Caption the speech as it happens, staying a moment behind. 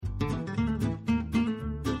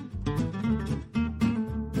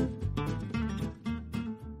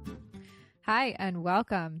Hi, and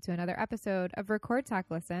welcome to another episode of Record Talk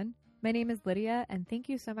Listen. My name is Lydia, and thank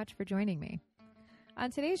you so much for joining me.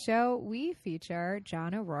 On today's show, we feature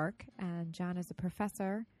John O'Rourke, and John is a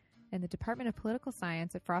professor in the Department of Political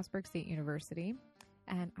Science at Frostburg State University,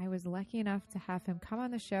 and I was lucky enough to have him come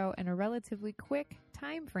on the show in a relatively quick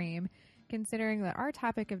time frame, considering that our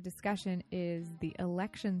topic of discussion is the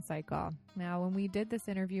election cycle. Now, when we did this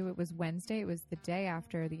interview, it was Wednesday. It was the day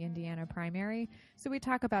after the Indiana primary, so we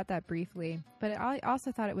talk about that briefly. But I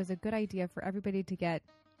also thought it was a good idea for everybody to get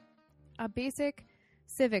a basic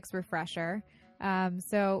civics refresher.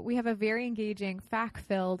 So we have a very engaging,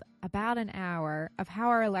 fact-filled, about an hour of how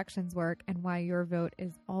our elections work and why your vote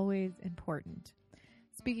is always important.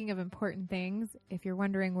 Speaking of important things, if you're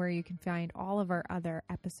wondering where you can find all of our other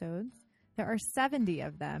episodes, there are 70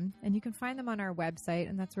 of them, and you can find them on our website,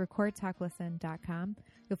 and that's recordtalklisten.com.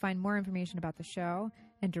 You'll find more information about the show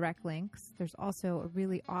and direct links. There's also a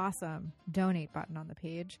really awesome donate button on the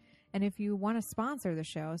page. And if you want to sponsor the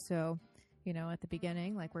show, so, you know, at the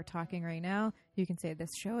beginning, like we're talking right now, you can say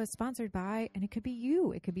this show is sponsored by, and it could be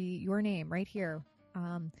you. It could be your name right here.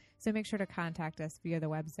 So make sure to contact us via the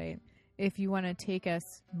website. If you want to take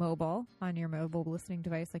us mobile on your mobile listening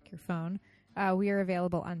device like your phone, we are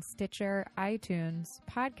available on Stitcher, iTunes,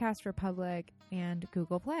 Podcast Republic, and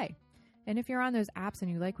Google Play. And if you're on those apps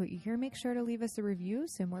and you like what you hear, make sure to leave us a review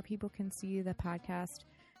so more people can see the podcast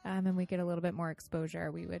and we get a little bit more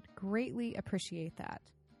exposure. We would greatly appreciate that.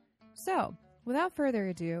 So, without further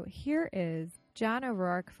ado, here is John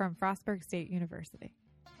O'Rourke from Frostburg State University.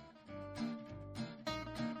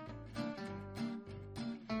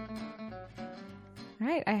 All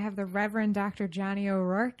right, I have the Reverend Dr. Johnny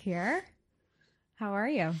O'Rourke here. How are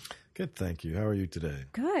you? Good, thank you. How are you today?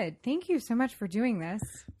 Good. Thank you so much for doing this.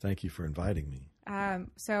 Thank you for inviting me.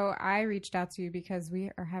 So I reached out to you because we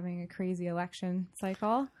are having a crazy election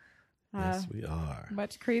cycle. Yes, we are.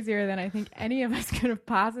 Much crazier than I think any of us could have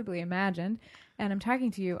possibly imagined. And I'm talking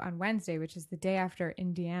to you on Wednesday, which is the day after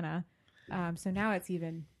Indiana. So now it's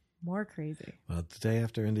even more crazy. Well, the day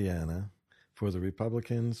after Indiana, for the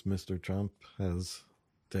Republicans, Mr. Trump has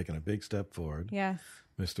taken a big step forward. Yes.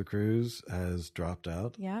 Mr. Cruz has dropped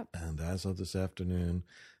out. Yep. And as of this afternoon,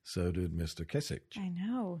 so did Mr. Kasich. I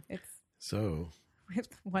know. It's so with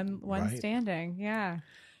one right? Standing. Yeah.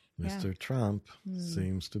 Mr. Trump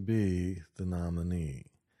seems to be the nominee.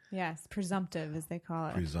 Yes, presumptive, as they call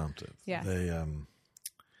it. Presumptive. Yes. They,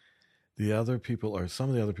 the other people are, some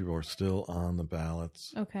of the other people are still on the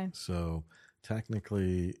ballots. Okay. So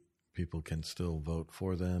technically, people can still vote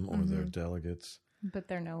for them or their delegates. But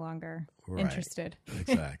they're no longer interested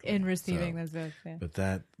exactly. in receiving those votes. Yeah.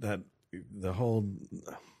 But the whole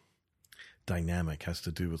dynamic has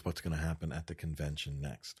to do with what's going to happen at the convention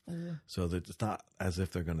next. So that it's not as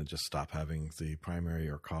if they're going to just stop having the primary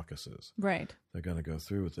or caucuses. Right. They're going to go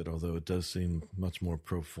through with it, although it does seem much more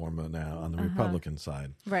pro forma now on the Republican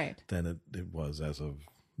side than it was as of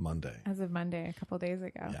Monday. As of Monday, a couple of days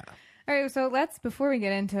ago. Yeah. All right, so before we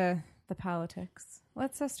get into the politics,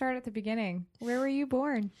 let's start at the beginning. Where were you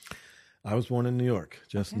born? I was born in New York,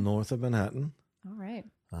 just north of Manhattan. All right.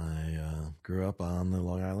 I grew up on the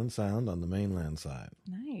Long Island Sound on the mainland side.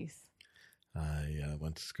 Nice. I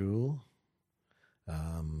went to school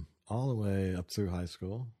all the way up through high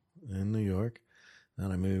school in New York.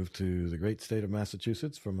 Then I moved to the great state of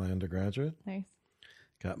Massachusetts for my undergraduate. Nice.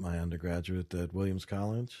 Got my undergraduate at Williams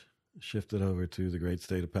College. Shifted over to the great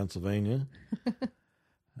state of Pennsylvania.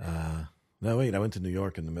 No, wait, I went to New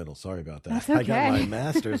York in the middle. Sorry about that. That's okay. I got my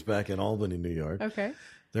master's back in Albany, New York. Okay.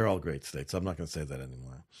 They're all great states. I'm not going to say that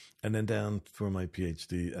anymore. And then down for my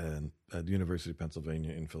PhD at the University of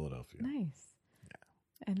Pennsylvania in Philadelphia. Nice.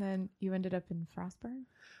 Yeah. And then you ended up in Frostburg?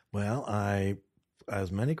 Well,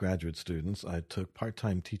 as many graduate students, I took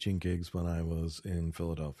part-time teaching gigs when I was in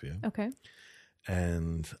Philadelphia. Okay.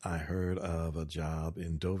 And I heard of a job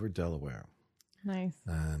in Dover, Delaware. Nice.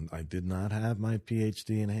 And I did not have my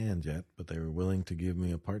PhD in hand yet, but they were willing to give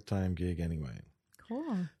me a part-time gig anyway.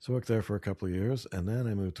 Cool. So I worked there for a couple of years, and then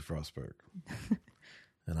I moved to Frostburg.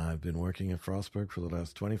 And I've been working at Frostburg for the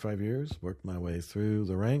last 25 years, worked my way through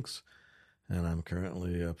the ranks, and I'm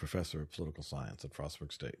currently a professor of political science at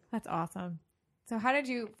Frostburg State. That's awesome. So how did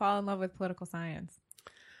you fall in love with political science?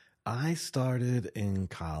 I started in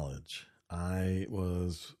college. I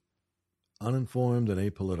was uninformed and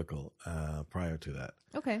apolitical prior to that.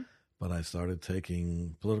 Okay. But I started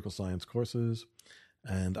taking political science courses,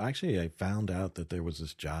 and actually I found out that there was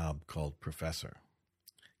this job called professor,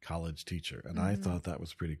 college teacher, and I thought that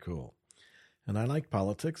was pretty cool. And I liked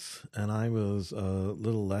politics, and I was a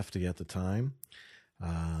little lefty at the time.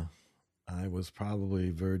 I was probably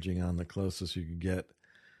verging on the closest you could get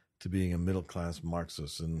to being a middle-class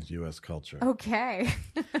Marxist in U.S. culture. Okay.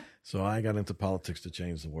 So I got into politics to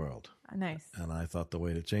change the world. Nice. And I thought the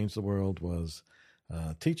way to change the world was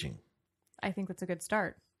teaching. I think that's a good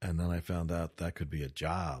start. And then I found out that could be a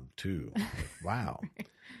job, too. Wow.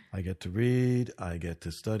 I get to read. I get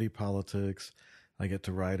to study politics. I get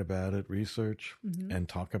to write about it, research, and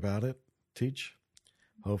talk about it, teach,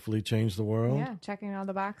 hopefully change the world. Yeah, checking all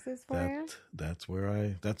the boxes for you. That's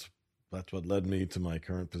where that's what led me to my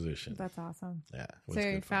current position. That's awesome. Yeah. So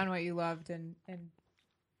you found what you loved and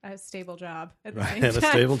a stable job at the same and time. a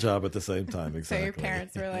stable job at the same time. Exactly. So your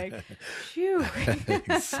parents were like, phew.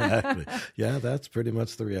 Exactly. Yeah, that's pretty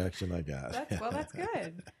much the reaction I got. That's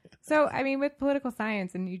good. So, I mean, with political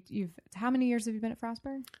science, and you've how many years have you been at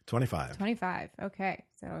Frostburg? 25. 25. Okay.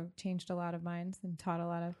 So changed a lot of minds and taught a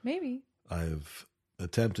lot of, maybe. I've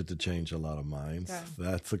attempted to change a lot of minds. Okay.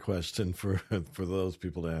 That's a question for those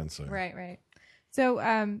people to answer. Right. So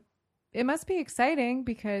it must be exciting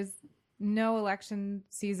because no election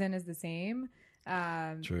season is the same.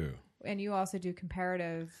 True. And you also do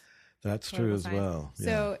comparative. That's true as science. well.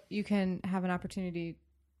 So you can have an opportunity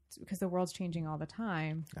because the world's changing all the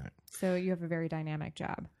time. Right. So you have a very dynamic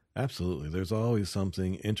job. Absolutely. There's always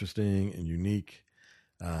something interesting and unique,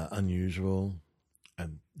 unusual,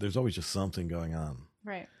 and there's always just something going on.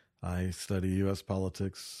 Right. I study U.S.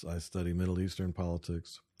 politics. I study Middle Eastern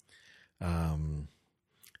politics, Latin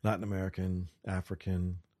American,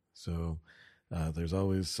 African. So there's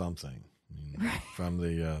always something. I mean, from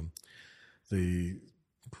the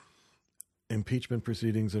impeachment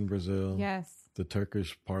proceedings in Brazil, Yes. the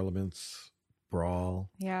Turkish parliament's brawl,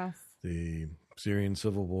 Yes. the Syrian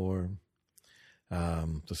civil war,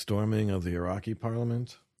 the storming of the Iraqi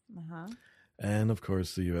parliament, and of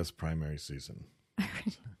course the U.S. primary season.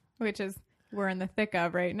 Which is we're in the thick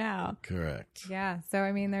of right now. Correct. Yeah. So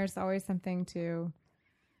I mean, there's always something to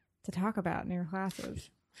talk about in your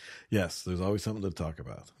classes. Yes, there's always something to talk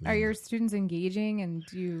about. Are your students engaging, and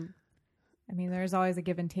there's always a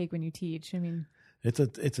give and take when you teach. I mean, it's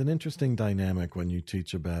an interesting dynamic when you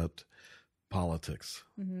teach about politics.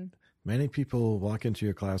 mm-hmm. Many people walk into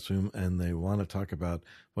your classroom and they want to talk about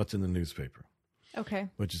what's in the newspaper. Okay.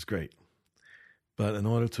 Which is great. But in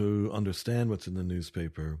order to understand what's in the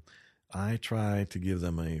newspaper, I try to give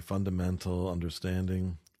them a fundamental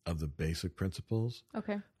understanding of the basic principles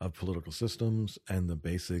of political systems and the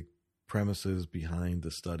basic premises behind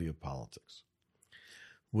the study of politics,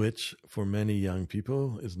 which for many young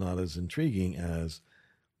people is not as intriguing as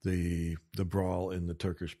the brawl in the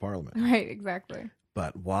Turkish parliament. Right, exactly.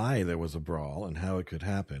 But why there was a brawl and how it could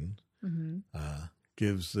happen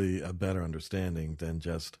gives a better understanding than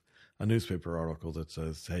just a newspaper article that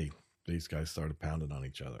says, hey, these guys started pounding on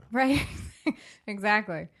each other. Right.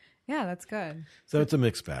 Exactly. Yeah, that's good. So it's a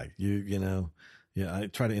mixed bag. I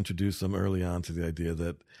try to introduce them early on to the idea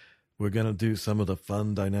that we're going to do some of the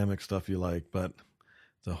fun, dynamic stuff you like, but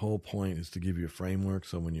the whole point is to give you a framework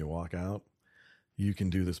so when you walk out, you can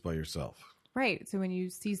do this by yourself. Right. So when you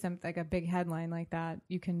see something like a big headline like that,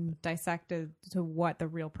 you can dissect it to what the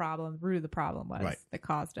root of the problem was that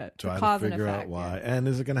caused it. Try to figure out why. Yeah. And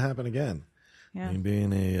is it going to happen again? Yeah. I mean,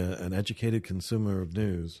 being an educated consumer of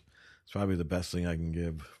news, it's probably the best thing I can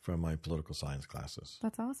give from my political science classes.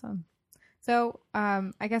 That's awesome. So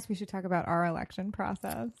I guess we should talk about our election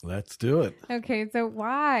process. Let's do it. Okay. So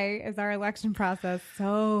why is our election process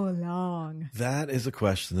so long? That is a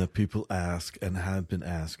question that people ask and have been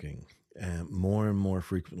asking. And more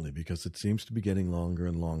frequently because it seems to be getting longer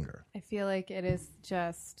and longer. I feel like it is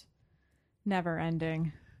just never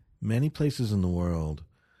ending. Many places in the world,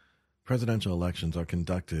 presidential elections are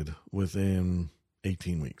conducted within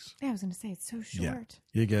 18 weeks. Yeah, I was going to say, it's so short.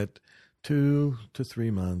 Yeah. You get 2 to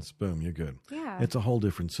 3 months, boom, you're good. Yeah. It's a whole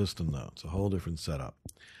different system, though. It's a whole different setup.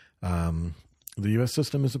 The U.S.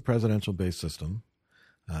 system is a presidential-based system,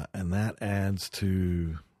 and that adds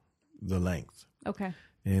to the length. Okay.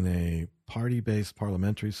 In a party-based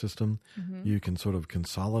parliamentary system, you can sort of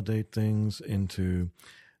consolidate things into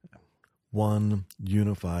one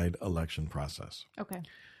unified election process. Okay.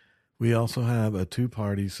 We also have a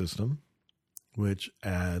two-party system, which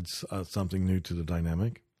adds something new to the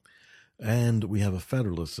dynamic. And we have a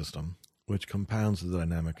federalist system, which compounds the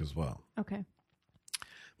dynamic as well. Okay.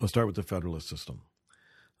 We'll start with the federalist system.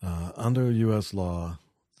 Under U.S. law,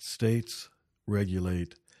 states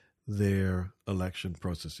regulate their election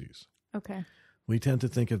processes. Okay. We tend to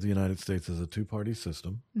think of the United States as a two-party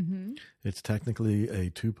system. Mm-hmm. It's technically a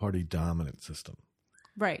two-party dominant system.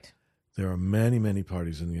 Right. There are many, many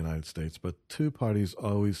parties in the United States, but two parties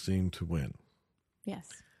always seem to win. Yes.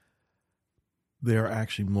 There are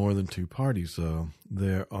actually more than two parties, though.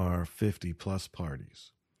 There are 50-plus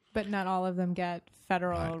parties. But not all of them get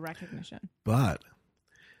federal recognition. But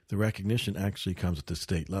the recognition actually comes at the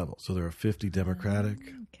state level. So there are 50 Democratic,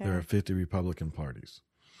 there are 50 Republican parties,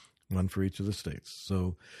 one for each of the states.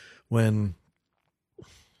 So when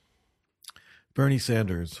Bernie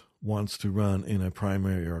Sanders wants to run in a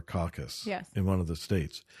primary or a caucus in one of the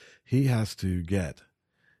states, he has to get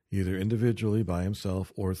either individually by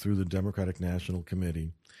himself or through the Democratic National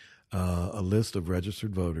Committee a list of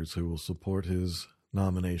registered voters who will support his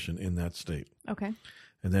nomination in that state. Okay.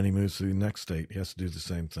 And then he moves to the next state. He has to do the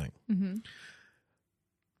same thing. Mm-hmm.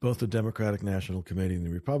 Both the Democratic National Committee and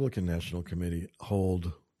the Republican National Committee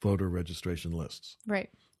hold voter registration lists. Right.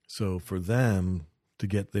 So for them to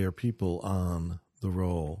get their people on the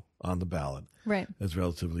roll, on the ballot, is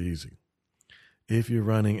relatively easy. If you're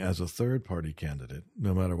running as a third-party candidate,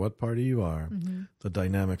 no matter what party you are, the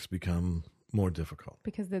dynamics become more difficult.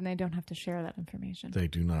 Because then they don't have to share that information. They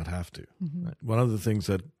do not have to. Right? One of the things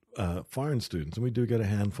that foreign students, and we do get a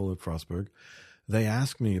handful at Frostburg, they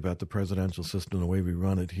ask me about the presidential system and the way we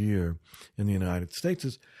run it here in the United States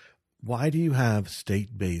is, why do you have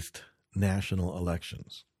state-based national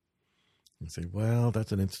elections? You say, well,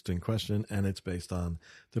 that's an interesting question, and it's based on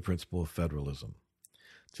the principle of federalism.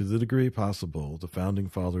 To the degree possible, the Founding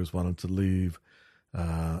Fathers wanted to leave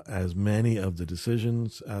as many of the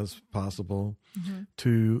decisions as possible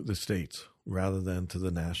to the states rather than to the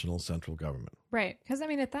national central government. Right. Because, I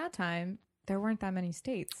mean, at that time, there weren't that many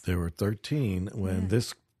states. There were 13 when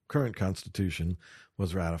this current Constitution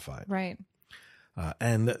was ratified. Right.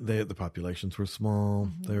 And the populations were small.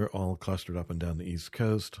 They were all clustered up and down the East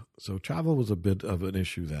Coast. So travel was a bit of an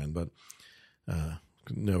issue then, but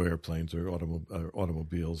no airplanes or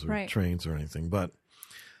automobiles or trains or anything, but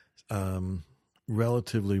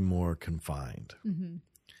relatively more confined.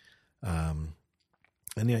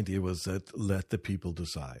 And the idea was that let the people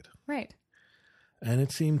decide. Right. And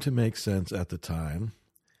it seemed to make sense at the time,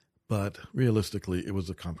 but realistically, it was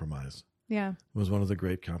a compromise. Yeah. It was one of the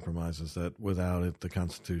great compromises that without it, the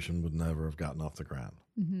Constitution would never have gotten off the ground.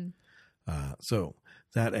 So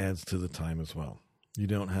that adds to the time as well. You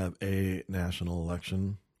don't have a national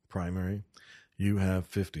election primary. You have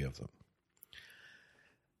 50 of them.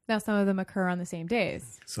 Now, some of them occur on the same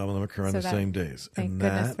days. Some of them occur on the same days. Thank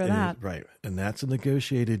goodness for that. Right. And that's a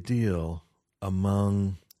negotiated deal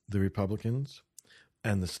among the Republicans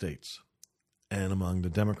and the states and among the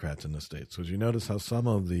Democrats in the states. So as you notice how some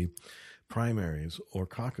of the primaries or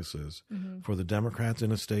caucuses for the Democrats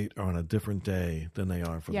in a state are on a different day than they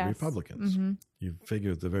are for the Republicans. You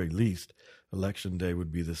figure at the very least, election day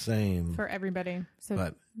would be the same. For everybody.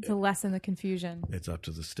 So to lessen the confusion. It's up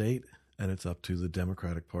to the state and it's up to the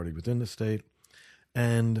Democratic Party within the state.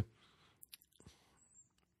 And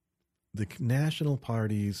the national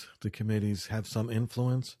parties, the committees have some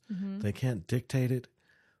influence. They can't dictate it,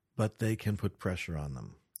 but they can put pressure on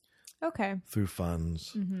them. Okay. Through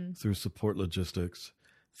funds, through support logistics,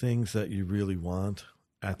 things that you really want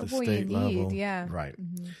at the state level. Yeah. Right.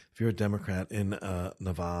 If you're a Democrat in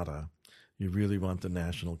Nevada, you really want the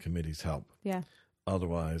national committee's help. Yeah.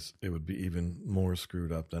 Otherwise, it would be even more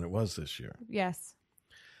screwed up than it was this year. Yes.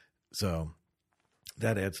 So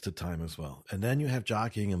that adds to time as well. And then you have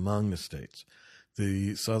jockeying among the states.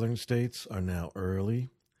 The southern states are now early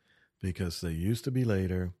because they used to be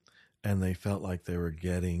later, and they felt like they were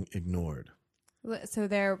getting ignored. So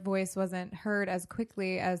their voice wasn't heard as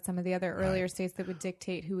quickly as some of the other earlier states that would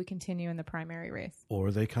dictate who would continue in the primary race.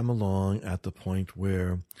 Or they come along at the point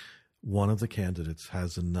where one of the candidates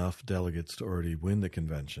has enough delegates to already win the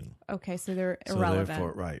convention. Okay, so they're irrelevant. So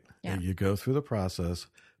therefore, you go through the process,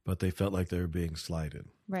 but they felt like they were being slighted.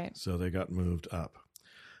 Right. So they got moved up,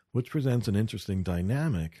 which presents an interesting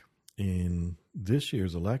dynamic in this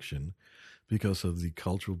year's election because of the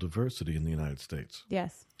cultural diversity in the United States.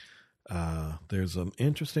 Yes. There's an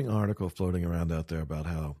interesting article floating around out there about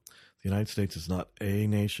how the United States is not a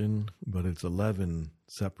nation, but it's 11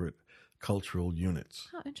 separate cultural units.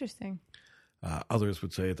 Oh, interesting. Others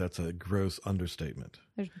would say that's a gross understatement.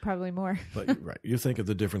 There's probably more. But you think of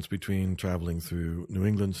the difference between traveling through New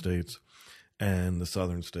England states and the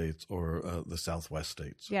southern states or the Southwest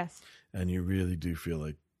states. Yes. And you really do feel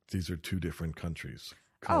like these are two different countries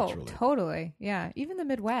culturally. Oh, totally. Yeah. Even the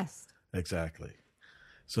Midwest. Exactly.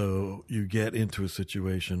 So you get into a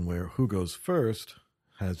situation where who goes first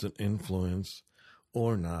has an influence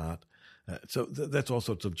or not. So that's all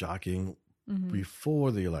sorts of jockeying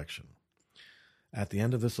before the election. At the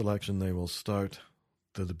end of this election, they will start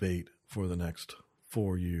the debate for the next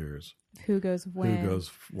 4 years. Who goes when? Who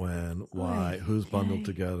goes when, why, who's bundled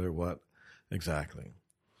together, what exactly.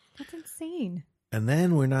 That's insane. And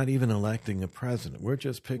then we're not even electing a president. We're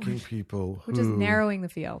just picking people who... We're just narrowing the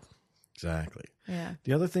field. Exactly. Yeah.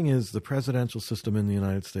 The other thing is the presidential system in the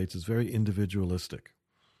United States is very individualistic.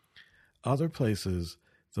 Other places,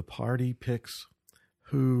 the party picks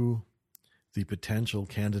who the potential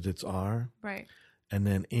candidates are. Right. And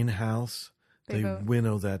then in-house, they vote.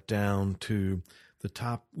 winnow that down to the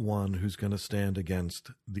top one who's going to stand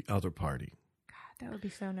against the other party. God, that would be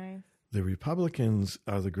so nice. The Republicans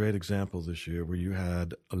are the great example this year where you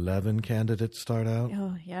had 11 candidates start out.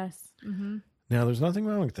 Oh, yes. Mm-hmm. Now, there's nothing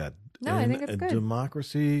wrong with that. No, I think it's good.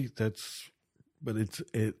 Democracy, but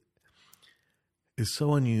it is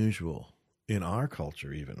so unusual in our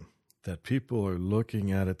culture even that people are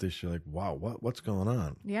looking at it this year like, wow, what's going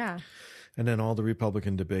on? Yeah. And then all the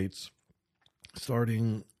Republican debates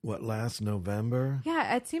starting, last November?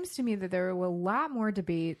 Yeah, it seems to me that there were a lot more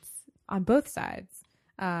debates on both sides.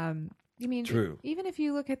 You mean, True. Even if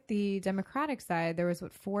you look at the Democratic side, there was,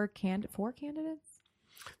 four candidates?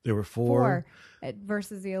 There were four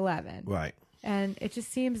versus the 11. Right. And it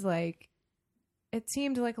just seemed like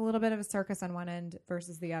a little bit of a circus on one end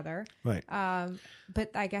versus the other. Right.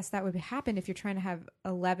 But I guess that would happen if you're trying to have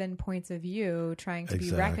 11 points of view trying to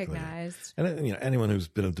be recognized. And anyone who's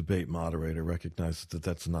been a debate moderator recognizes that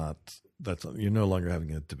that's you're no longer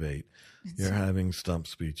having a debate. You're having stump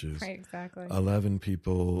speeches. Right, exactly. 11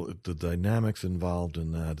 people, the dynamics involved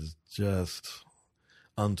in that is just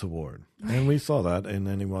untoward. Right. And we saw that in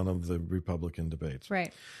any one of the Republican debates.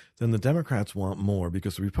 Right. Then the Democrats want more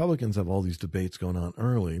because the Republicans have all these debates going on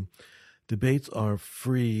early. Debates are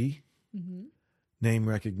free name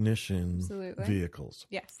recognition vehicles.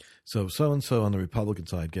 Yes. So-and-so on the Republican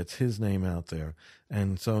side gets his name out there,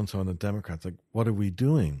 and so-and-so on the Democrats. Like, what are we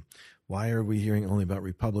doing? Why are we hearing only about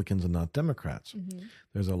Republicans and not Democrats? Mm-hmm.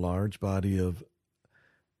 There's a large body of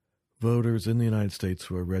voters in the United States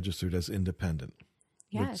who are registered as independent,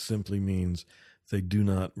 which simply means they do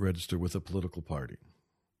not register with a political party.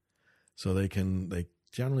 So they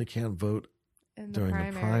generally can't vote during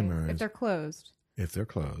the primaries. If they're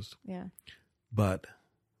closed. Yeah. But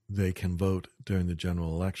they can vote during the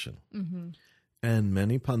general election. Mm-hmm. And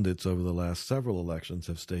many pundits over the last several elections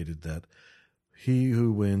have stated that he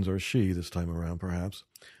who wins, or she this time around perhaps,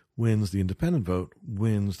 wins the independent vote,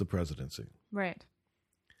 wins the presidency. Right.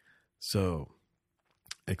 So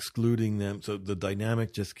excluding them, so the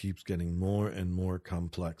dynamic just keeps getting more and more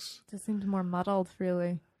complex. It just seems more muddled,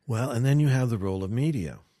 really. Well, and then you have the role of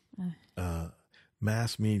media.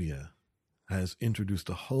 Mass media has introduced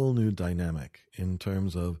a whole new dynamic in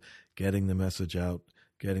terms of getting the message out,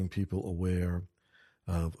 getting people aware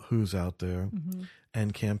of who's out there. Mm-hmm.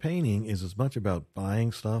 And campaigning is as much about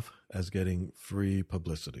buying stuff as getting free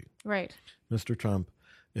publicity. Right. Mr. Trump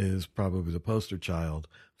is probably the poster child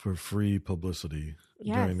for free publicity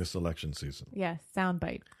during this election season. Yes,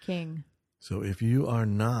 soundbite king. So if you are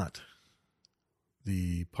not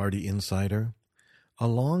the party insider, a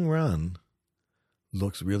long run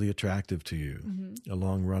looks really attractive to you. Mm-hmm. A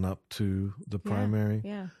long run up to the primary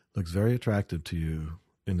looks very attractive to you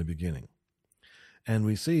in the beginning. And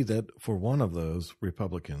we see that for one of those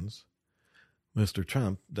Republicans, Mr.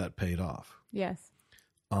 Trump, that paid off. Yes.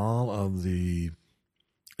 All of the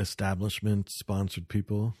establishment-sponsored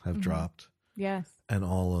people have dropped. Yes. And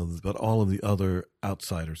all of the other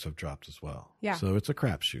outsiders have dropped as well. Yeah. So it's a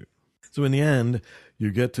crapshoot. So in the end,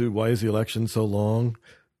 you get to why is the election so long?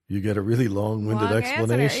 You get a really long-winded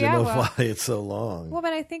explanation of why it's so long. Well,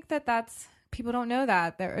 but I think that's people don't know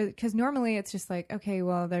that because normally it's just like, okay,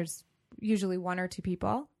 well, there's usually one or two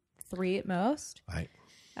people, 3 at most. Right.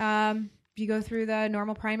 You go through the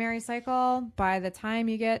normal primary cycle. By the time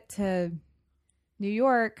you get to New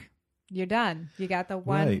York, you're done. You got the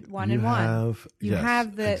one and one. You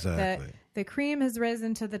have the cream has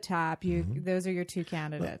risen to the top. Those are your two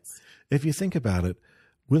candidates. Well, if you think about it,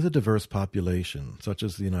 with a diverse population such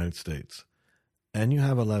as the United States, and you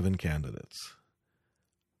have 11 candidates,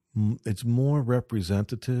 it's more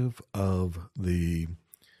representative of the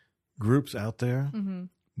groups out there,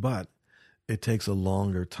 but it takes a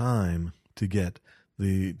longer time to get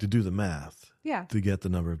to do the math, to get the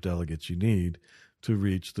number of delegates you need to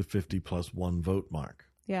reach the 50 plus 1 vote mark.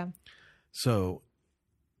 Yeah. So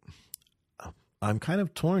I'm kind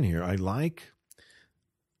of torn here. I like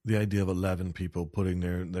the idea of 11 people putting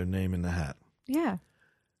their name in the hat. Yeah.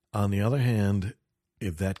 On the other hand,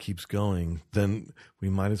 if that keeps going, then we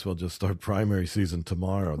might as well just start primary season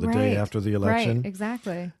tomorrow, the day after the election. Right,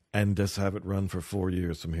 exactly. And just have it run for 4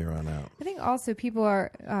 years from here on out. I think also people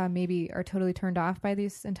are totally turned off by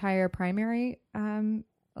this entire primary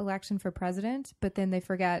election for president, but then they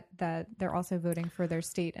forget that they're also voting for their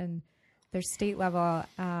state and their state level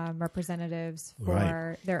representatives for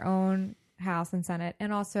Right. their own House and Senate,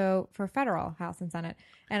 and also for federal House and Senate.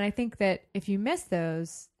 And I think that if you miss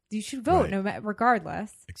those, you should vote Right.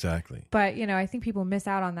 regardless. Exactly. But, I think people miss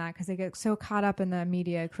out on that because they get so caught up in the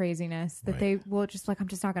media craziness that Right. they will just I'm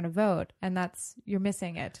just not going to vote. And you're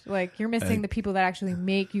missing it. Like, you're missing the people that actually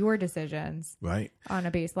make your decisions Right. on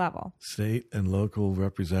a base level. State and local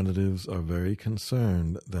representatives are very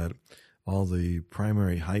concerned that all the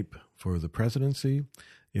primary hype for the presidency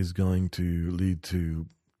is going to lead to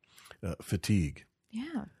fatigue.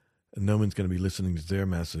 Yeah. No one's going to be listening to their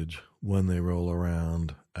message when they roll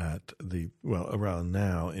around around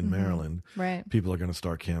now in Maryland. Right. People are going to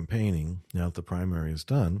start campaigning now that the primary is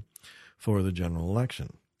done for the general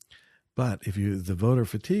election. But if the voter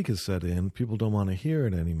fatigue has set in, people don't want to hear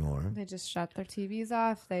it anymore. They just shut their TVs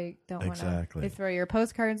off. They don't want to. Exactly. They throw your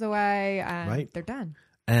postcards away and Right. they're done.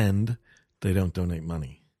 And they don't donate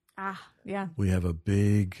money. Yeah. We have a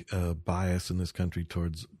big bias in this country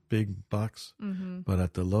towards big bucks, but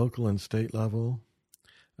at the local and state level,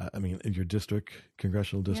 your district,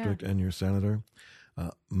 congressional district, and your senator,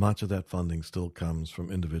 much of that funding still comes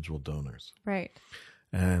from individual donors. Right.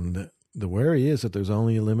 And the worry is that there's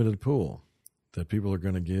only a limited pool that people are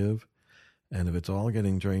going to give. And if it's all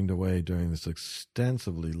getting drained away during this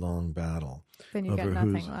extensively long battle, Then you get over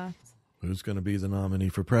nothing left. who's going to be the nominee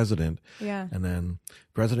for president, Yeah. and then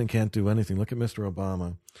president can't do anything. Look at Mr.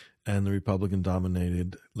 Obama and the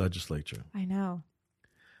Republican-dominated legislature. I know.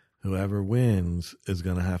 Whoever wins is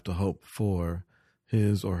going to have to hope for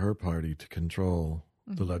his or her party to control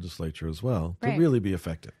the legislature as well to Right. really be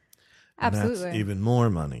effective. And Absolutely. that's even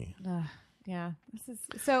more money. Yeah.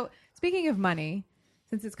 So. Speaking of money,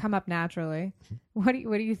 since it's come up naturally, what do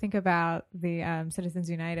you think about the Citizens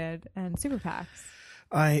United and super PACs?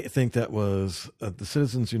 I think that was the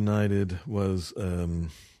Citizens United was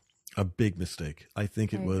a big mistake. I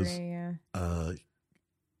think it was agree, yeah. an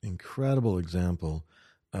incredible example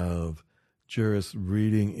of jurists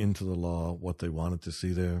reading into the law what they wanted to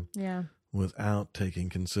see there Yeah. without taking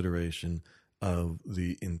consideration of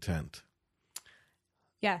the intent.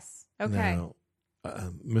 Yes. Okay. Now,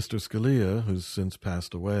 Mr. Scalia, who's since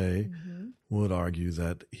passed away, Mm-hmm. would argue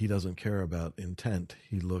that he doesn't care about intent.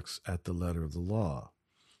 He looks at the letter of the law.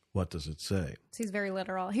 What does it say? So he's very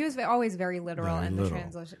literal. He was always very literal Very in literal.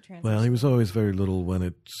 the translation. Well, he was always very little when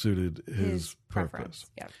it suited his preference.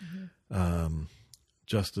 purpose. Yeah. Mm-hmm.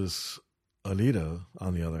 Justice Alito,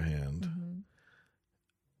 on the other hand, Mm-hmm.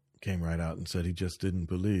 came right out and said he just didn't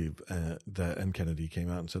believe that, and Kennedy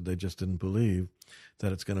came out and said they just didn't believe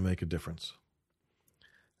that it's going to make a difference.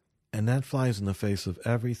 And that flies in the face of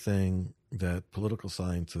everything that political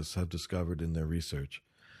scientists have discovered in their research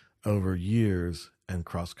over years and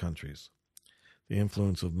cross countries. The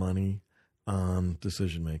influence of money on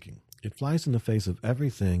decision making. It flies in the face of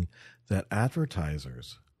everything that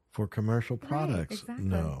advertisers for commercial products exactly.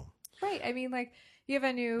 know. Right. I mean, like, you have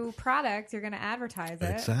a new product, you're going to advertise it.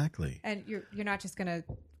 Exactly. And you're not just going to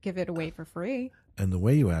give it away for free. And the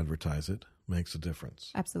way you advertise it makes a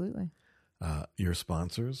difference. Absolutely. Your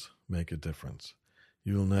sponsors make a difference.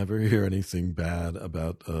 You'll never hear anything bad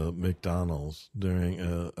about McDonald's during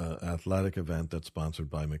an athletic event that's sponsored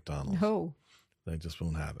by McDonald's. No. They just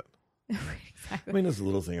won't have it. Exactly. I mean, there's a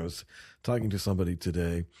little thing. I was talking to somebody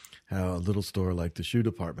today how a little store like the shoe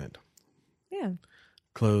department Yeah.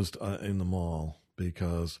 closed in the mall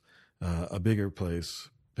because a bigger place,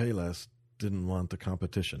 Payless, didn't want the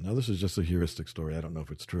competition. Now, this is just a heuristic story. I don't know if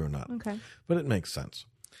it's true or not, Okay. but it makes sense.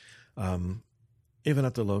 Even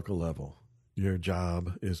at the local level, your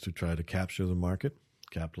job is to try to capture the market,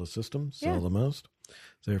 capitalist system, sell the most.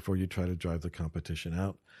 Therefore, you try to drive the competition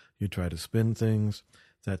out. You try to spin things.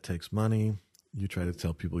 That takes money. You try to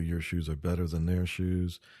tell people your shoes are better than their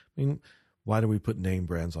shoes. I mean, why do we put name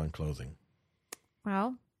brands on clothing?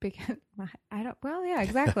 Well, because yeah,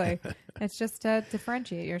 exactly. It's just to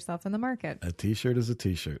differentiate yourself in the market. A T-shirt is a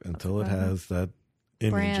T-shirt until it Exactly. has that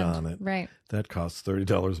image Brand. on it. Right. That costs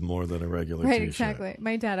 $30 more than a regular Right, T-shirt. exactly.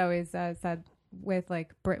 My dad always said with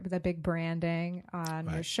like the big branding on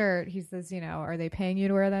your Right. shirt, he says, are they paying you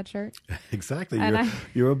to wear that shirt? Exactly. And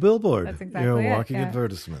You're a billboard. That's exactly You're it, a walking yeah.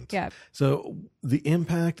 advertisement. Yeah. So the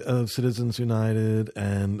impact of Citizens United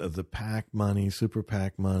and of the PAC money, super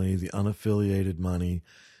PAC money, the unaffiliated money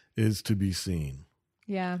is to be seen.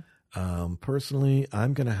 Yeah. Personally,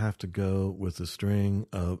 I'm going to have to go with a string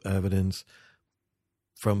of evidence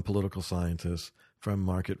from political scientists, from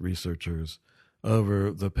market researchers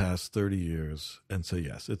over the past 30 years and say,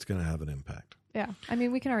 yes, it's going to have an impact. Yeah. I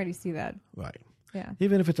mean, we can already see that. Right. Yeah.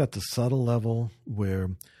 Even if it's at the subtle level where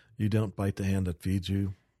you don't bite the hand that feeds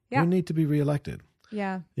you, Yeah. you need to be reelected.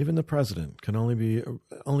 Yeah. Even the president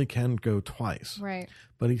only can go twice, Right.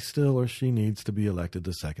 but he still or she needs to be elected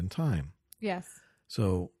the second time. Yes.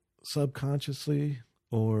 So subconsciously,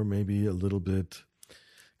 or maybe a little bit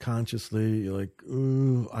consciously, you're like,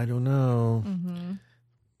 ooh, I don't know. Mm-hmm.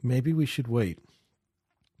 Maybe we should wait.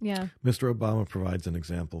 Yeah. Mr. Obama provides an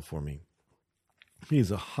example for me.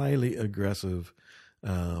 He's a highly aggressive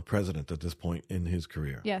president at this point in his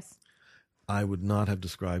career. Yes. I would not have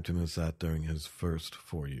described him as that during his first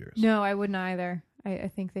 4 years. No, I wouldn't either. I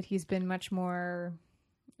think that he's been much more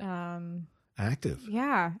active.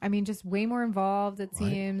 Yeah. I mean, just way more involved, it Right.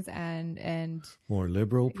 seems, and More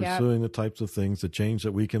liberal, Yep. pursuing the types of things, the change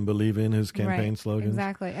that we can believe in, his campaign right, slogans.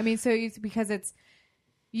 Exactly. I mean, so it's because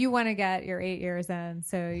you want to get your 8 years in.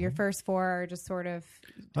 So your first 4 are just sort of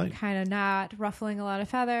Right. kind of not ruffling a lot of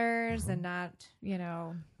feathers and not,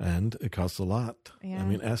 And it costs a lot. Yeah. I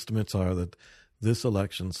mean, estimates are that this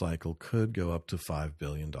election cycle could go up to $5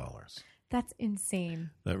 billion. that's insane.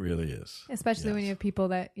 That really is. Especially when Yes. you have people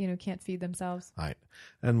that, can't feed themselves. Right.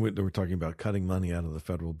 And we're talking about cutting money out of the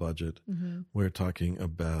federal budget. Mm-hmm. We're talking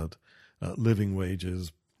about living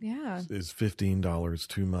wages. Yeah. Is $15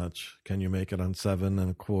 too much? Can you make it on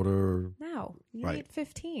 $7.25? No, you Right. need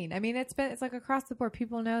 15. I mean, it's like across the board.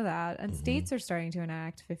 People know that. And states are starting to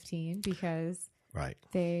enact 15 because Right.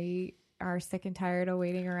 they are sick and tired of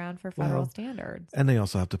waiting around for federal Well, standards. And they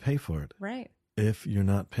also have to pay for it. Right. If you're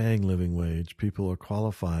not paying living wage, people are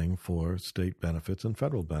qualifying for state benefits and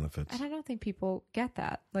federal benefits. And I don't think people get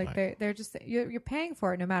that. Like Right. they're just you're paying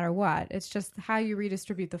for it no matter what. It's just how you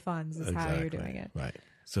redistribute the funds is how you're doing it. Right.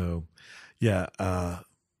 So, yeah,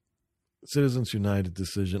 Citizens United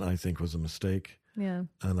decision, I think, was a mistake. Yeah.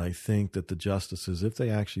 And I think that the justices, if they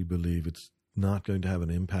actually believe it's not going to have an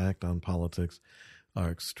impact on politics, are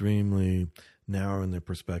extremely narrow in their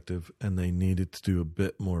perspective, and they needed to do a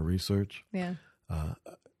bit more research. Yeah.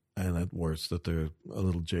 And at worst, that they're a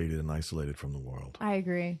little jaded and isolated from the world. I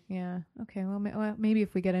agree. Yeah. Okay. Well, maybe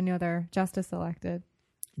if we get another justice elected,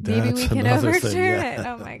 maybe we That's can another overturn thing, yeah. it.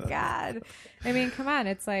 Oh my God. I mean, come on.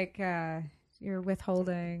 It's like you're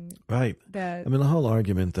withholding Right. the. I mean, the whole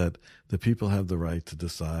argument that the people have the right to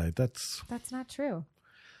decide, that's Not true.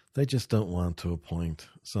 they just don't want to appoint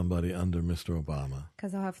somebody under Mr. Obama.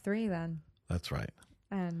 Because I'll have 3 then. That's right.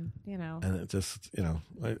 And, And it just,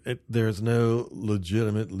 there's no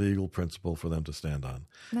legitimate legal principle for them to stand on.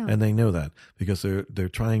 no. And they know that because they're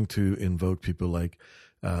trying to invoke people like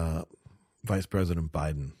Vice President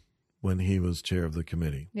Biden when he was chair of the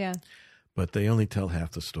committee. Yeah. But they only tell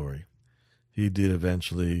half the story. He did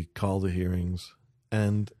eventually call the hearings,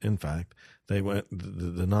 and in fact,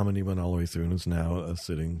 the nominee went all the way through and is now a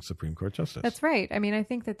sitting Supreme Court justice. That's right. I mean, I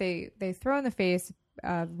think that they throw in the face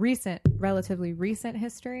relatively recent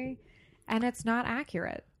history, and it's not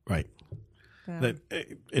accurate. Right. So, That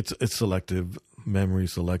it's selective memory,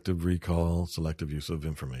 selective recall, selective use of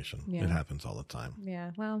information. Yeah. It happens all the time.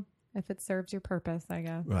 yeah. Well, if it serves your purpose, I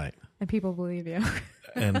guess. Right. And people believe you.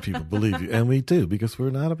 And people believe you. And we do, because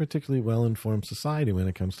we're not a particularly well-informed society when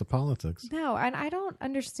it comes to politics. No, and I don't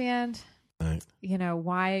understand, Right.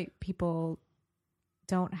 why people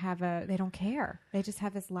they don't care. They just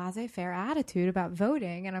have this laissez-faire attitude about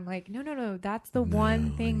voting. And I'm like, no, that's the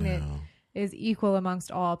one thing that No. is equal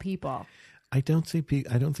amongst all people. I don't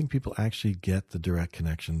think people actually get the direct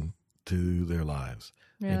connection to their lives.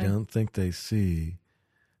 Really? I don't think they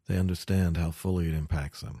understand how fully it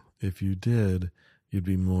impacts them. If you did, you'd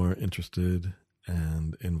be more interested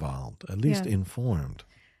and involved, at least Yeah. informed.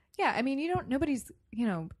 Yeah, I mean, nobody's,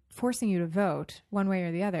 forcing you to vote one way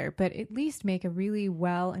or the other, but at least make a really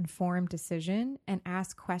well-informed decision and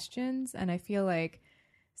ask questions. And I feel like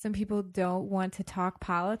some people don't want to talk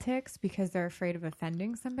politics because they're afraid of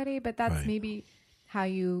offending somebody, but that's Right. maybe how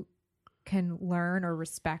you can learn or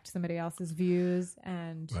respect somebody else's views.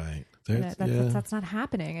 And Right. that's not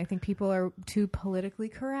happening. I think people are too politically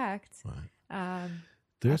correct. Right.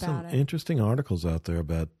 There's some about it. interesting articles out there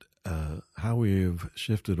about how we've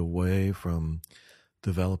shifted away from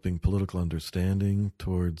developing political understanding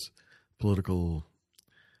towards political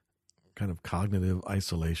kind of cognitive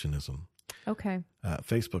isolationism. Okay.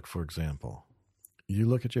 Facebook, for example. You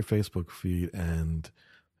look at your Facebook feed, and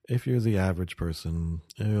if you're the average person,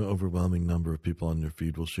 an overwhelming number of people on your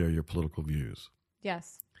feed will share your political views.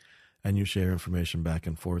 Yes. And you share information back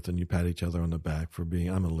and forth, and you pat each other on the back for being,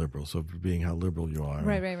 I'm a liberal, so for being how liberal you are.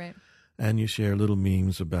 Right. And you share little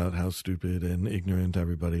memes about how stupid and ignorant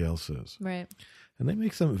everybody else is. Right. And they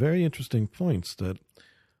make some very interesting points that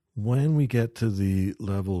when we get to the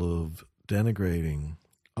level of denigrating,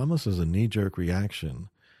 almost as a knee-jerk reaction,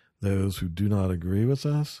 those who do not agree with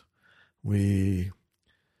us, we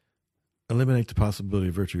eliminate the possibility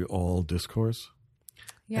of virtually all discourse.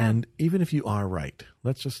 Yeah. And even if you are right,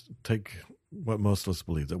 let's just take what most of us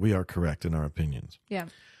believe, that we are correct in our opinions. Yeah.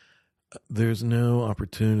 There's no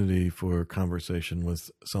opportunity for conversation with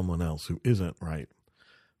someone else who isn't right,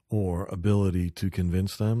 or ability to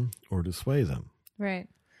convince them or to sway them. Right.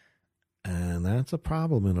 And that's a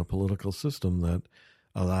problem in a political system that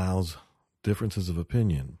allows differences of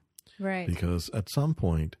opinion. Right. Because at some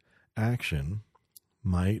point, action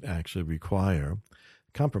might actually require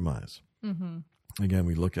compromise. Mm-hmm. Again,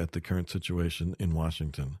 we look at the current situation in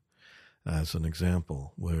Washington as an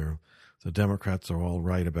example where the Democrats are all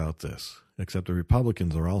right about this, except the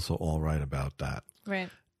Republicans are also all right about that. Right.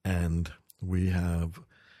 And we have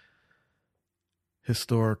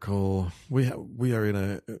we are in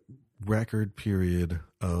a record period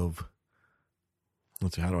of,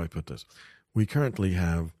 let's see, how do I put this? We currently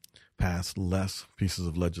have passed less pieces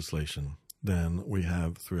of legislation than we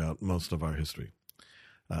have throughout most of our history.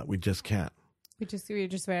 We just can't. We just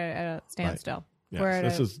were at a standstill. Yes, We're at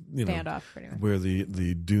this is standoff, pretty much. where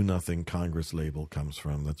the do nothing Congress label comes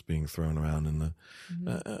from. That's being thrown around in the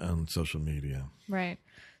on social media. Right.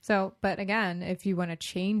 So, but again, if you want to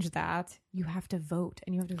change that, you have to vote,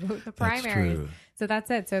 and you have to vote the primaries. That's true. So that's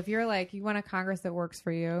it. So if you're like, you want a Congress that works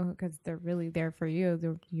for you because they're really there for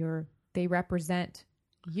you, they represent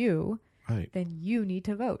you, Right. then you need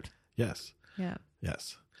to vote. Yes. Yeah.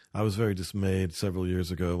 Yes. I was very dismayed several years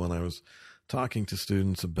ago when I was talking to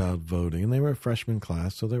students about voting, and they were a freshman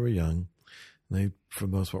class, so they were young. They, for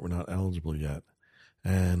the most part, were not eligible yet.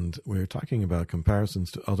 And we were talking about comparisons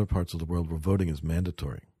to other parts of the world where voting is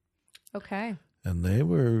mandatory. Okay. And they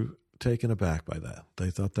were taken aback by that. They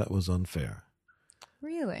thought that was unfair,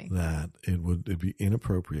 Really? that it'd be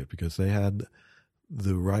inappropriate because they had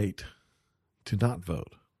the right to not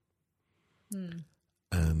vote.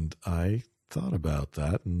 And I thought about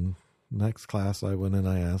that. And next class I went and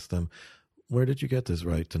I asked them, where did you get this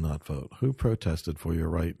right to not vote? Who protested for your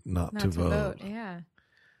right not to vote? Yeah.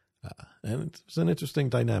 And it's an interesting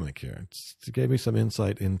dynamic here. It gave me some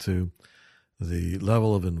insight into the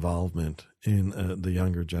level of involvement in the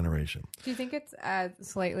younger generation. Do you think it's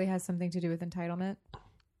slightly has something to do with entitlement?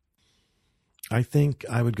 I think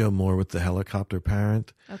I would go more with the helicopter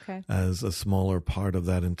parent Okay. as a smaller part of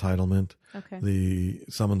that entitlement. Okay.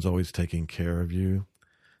 Someone's always taking care of you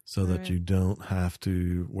so that Right. you don't have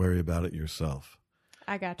to worry about it yourself.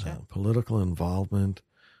 I gotcha. Political involvement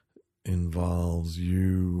involves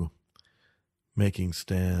you making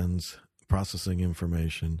stands, processing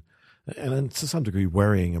information, and then to some degree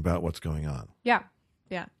worrying about what's going on. Yeah.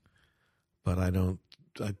 Yeah. But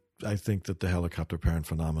I think that the helicopter parent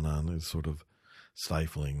phenomenon is sort of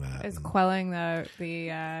stifling that. It's quelling the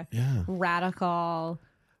Yeah. radical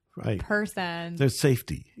Right. person. There's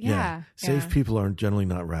safety. Yeah, Safe yeah. people are generally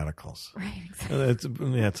not radicals. Right.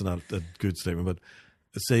 Exactly. It's not a good statement, but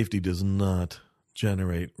safety does not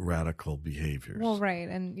generate radical behaviors. Well, right.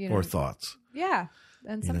 And, you know, or thoughts. yeah.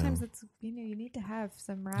 And sometimes know. it's, you need to have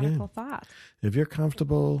some radical thought. If you're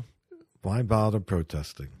comfortable, why bother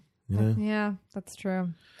protesting? You know? Yeah, that's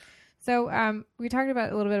true. So we talked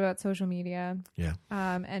about a little bit about social media Yeah.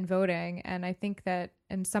 and voting. And I think that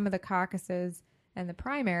in some of the caucuses and the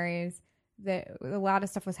primaries, that a lot of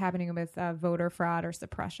stuff was happening with voter fraud or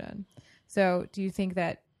suppression. So do you think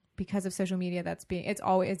that because of social media, do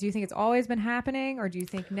you think it's always been happening, or do you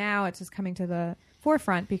think now it's just coming to the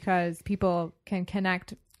forefront because people can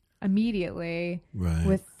connect immediately Right.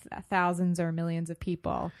 with thousands or millions of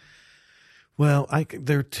people? Well,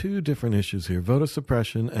 there are two different issues here, voter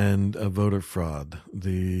suppression and voter fraud.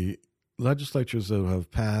 The legislatures that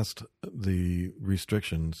have passed the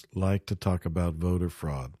restrictions like to talk about voter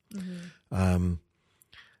fraud.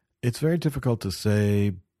 It's very difficult to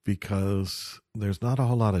say because there's not a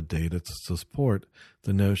whole lot of data to support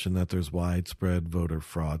the notion that there's widespread voter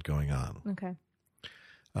fraud going on. Okay.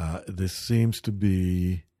 This seems to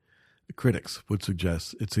be, critics would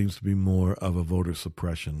suggest, it seems to be more of a voter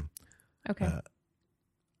suppression. Okay.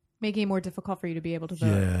 Making it more difficult for you to be able to vote.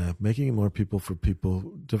 Yeah, making it more difficult for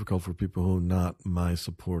people who are not my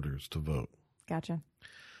supporters to vote. Gotcha.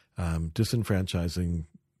 Disenfranchising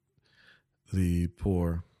the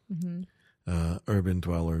poor, urban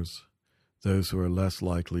dwellers, those who are less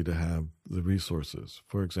likely to have the resources.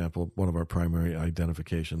 For example, one of our primary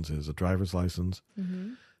identifications is a driver's license,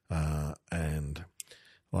 and a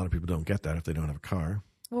lot of people don't get that if they don't have a car.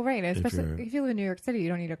 Well, right. Especially if you live in New York City, you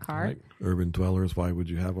don't need a car. Right. Urban dwellers, why would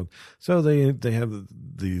you have one? So they have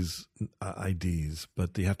these IDs,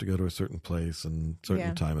 but you have to go to a certain place and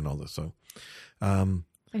certain time and all this. So, and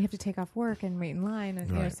you have to take off work and wait in line, and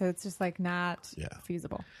Right. so it's just like not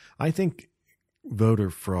feasible. I think voter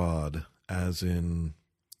fraud as in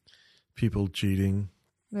people cheating.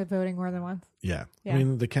 With voting more than once. Yeah. Yeah. I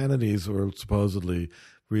mean, the Kennedys were supposedly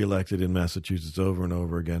reelected in Massachusetts over and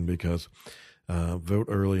over again because vote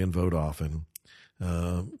early and vote often.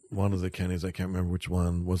 One of the Kennedys, I can't remember which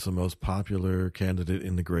one, was the most popular candidate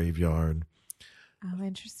in the graveyard. Oh,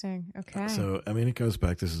 interesting. Okay. So, I mean, it goes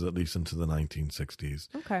back, this is at least into the 1960s.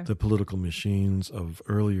 Okay. The political machines of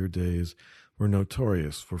earlier days were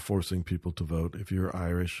notorious for forcing people to vote. If you're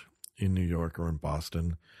Irish in New York or in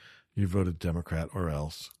Boston, you voted Democrat or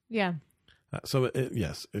else. Yeah. So,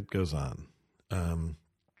 yes, it goes on.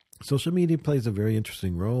 Social media plays a very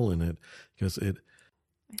interesting role in it because I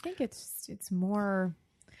think it's more.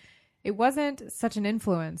 It wasn't such an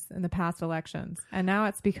influence in the past elections, and now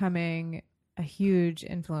it's becoming a huge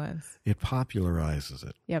influence. it popularizes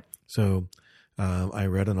it. Yep. So, I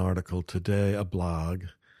read an article today, a blog.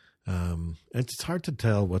 It's hard to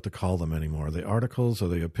tell what to call them anymore. Are they articles? Are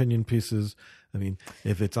they opinion pieces? I mean,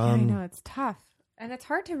 if it's on, I know it's tough, and it's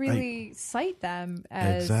hard to really cite them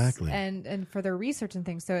as Exactly. and for their research and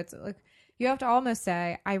things. So it's like you have to almost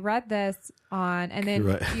say, "I read this on," and then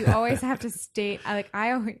Right. you always have to state.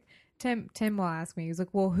 Tim will ask me, he's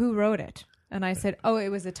like, "Well, who wrote it?" And I said, "Oh, it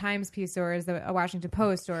was a Times piece, or is a Washington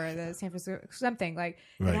Post, or the San Francisco something like."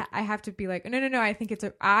 Right. I have to be like, "No. I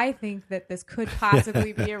think that this could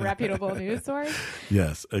possibly be a reputable news source."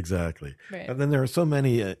 yes, exactly. Right. And then there are so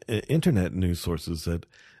many internet news sources that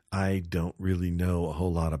I don't really know a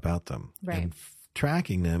whole lot about them. Right. And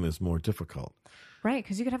tracking them is more difficult. Right,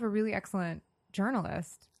 because you could have a really excellent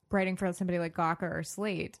journalist writing for somebody like Gawker or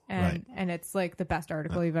Slate, and it's like the best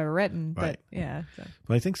article you've ever written. Right. But yeah, so.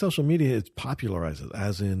 But I think social media is popularized,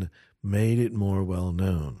 as in made it more well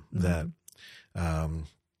known that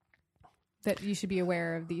that you should be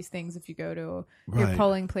aware of these things if you go to Right. your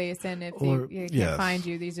polling place, and if Or- you can't yes. find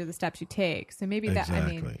you, these are the steps you take. So maybe that, I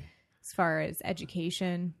mean, as far as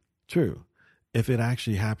education, True. If it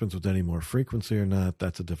actually happens with any more frequency or not,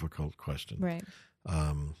 that's a difficult question. right?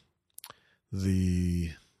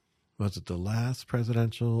 Was it the last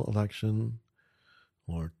presidential election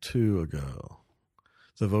or two ago?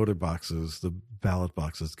 The voter boxes, the ballot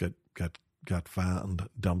boxes got found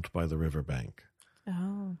dumped by the riverbank.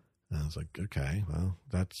 Oh, And I was like, okay, well,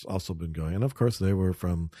 that's also been going. And of course, they were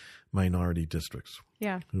from minority districts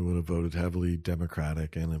yeah, who would have voted heavily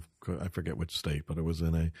Democratic, and I forget which state, but it was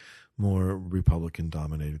in a more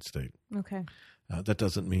Republican-dominated state. okay, That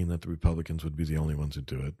doesn't mean that the Republicans would be the only ones who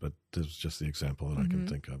do it, but this is just the example that I can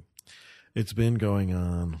think of. It's been going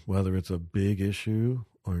on, whether it's a big issue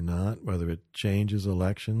or not, whether it changes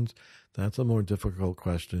elections, that's a more difficult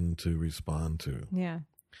question to respond to. yeah,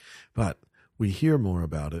 But we hear more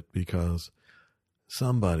about it because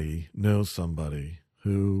somebody knows somebody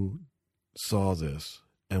who saw this,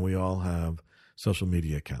 and we all have social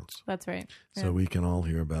media accounts. that's right. Yeah. So we can all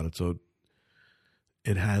hear about it. So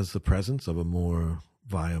it has the presence of a more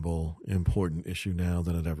viable, important issue now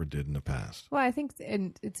than it ever did in the past. Well, I think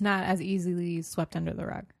it's not as easily swept under the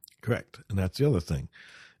rug. Correct. And that's the other thing.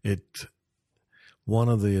 One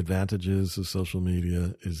of the advantages of social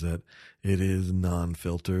media is that it is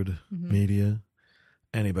non-filtered media.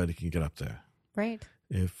 Anybody can get up there. Right.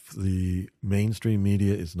 If the mainstream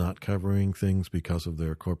media is not covering things because of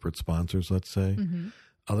their corporate sponsors, let's say,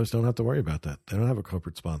 others don't have to worry about that. They don't have a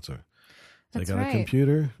corporate sponsor. They got a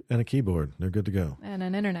computer and a keyboard. They're good to go. And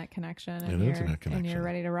an internet connection. An internet connection. And you're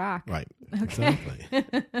ready to rock. Right. Okay.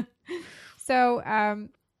 Exactly. So,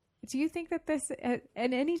 do you think that this, at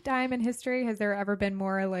any time in history, has there ever been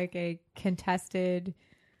more like a contested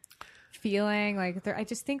feeling? Like, I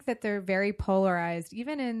just think that they're very polarized.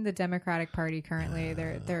 Even in the Democratic Party currently,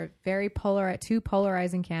 they're very two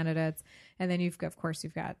polarizing candidates. And then you've got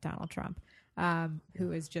Donald Trump,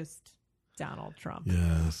 who is just Donald Trump.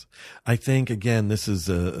 Yes. I think, again, this is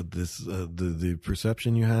the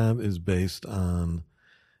perception you have is based on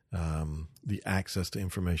the access to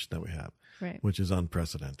information that we have, Right. which is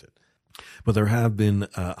unprecedented. But there have been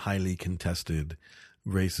highly contested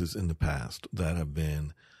races in the past that have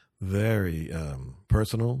been very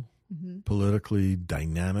personal, politically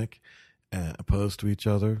dynamic, opposed to each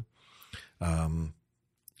other.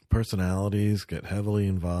 Personalities get heavily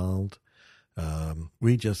involved.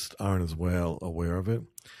 We just aren't as well aware of it.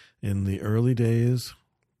 In the early days,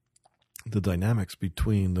 the dynamics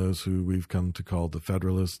between those who we've come to call the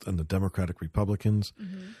Federalists and the Democratic Republicans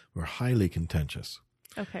were highly contentious.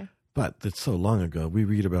 Okay. But it's so long ago. We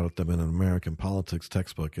read about them in an American politics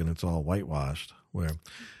textbook, and it's all whitewashed, where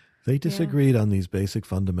they disagreed on these basic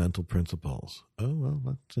fundamental principles. Oh, well,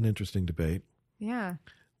 that's an interesting debate. Yeah.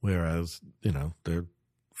 Whereas, they're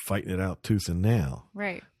fighting it out tooth and nail.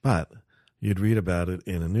 Right. But, you'd read about it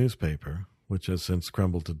in a newspaper, which has since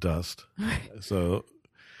crumbled to dust. So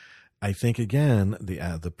I think, again,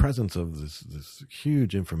 the presence of this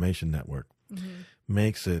huge information network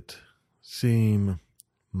makes it seem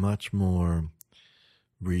much more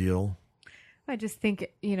real. I just think,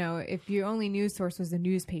 if your only news source was a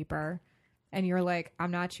newspaper and you're like,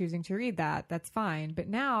 I'm not choosing to read that, that's fine. But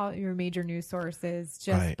now your major news source is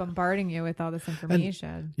just bombarding you with all this information.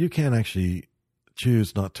 And you can't actually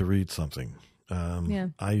choose not to read something.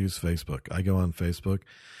 I use Facebook. I go on Facebook.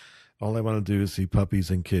 All I want to do is see puppies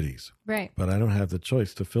and kitties. Right. But I don't have the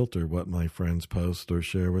choice to filter what my friends post or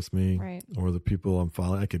share with me, or the people I'm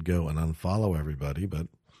following. I could go and unfollow everybody, but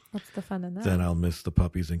what's the fun in that? Then I'll miss the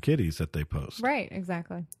puppies and kitties that they post. Right,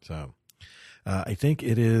 exactly. So I think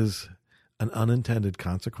it is an unintended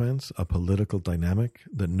consequence, a political dynamic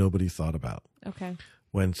that nobody thought about. Okay.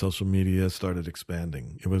 When social media started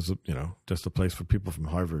expanding, it was, just a place for people from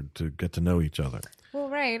Harvard to get to know each other. Well,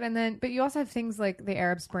 right. And then, but you also have things like the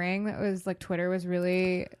Arab Spring that was like Twitter was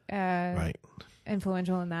really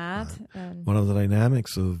influential in that. And one of the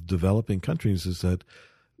dynamics of developing countries is that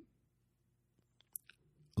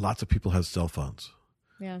lots of people have cell phones.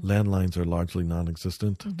 Yeah. Landlines are largely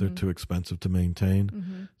non-existent. They're too expensive to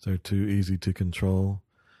maintain. They're too easy to control.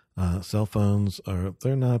 Cell phones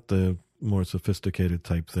they're not the more sophisticated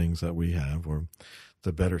type things that we have, or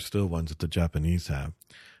the better still ones that the Japanese have.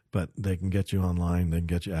 But they can get you online, they can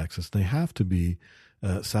get you access. They have to be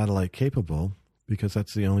satellite capable because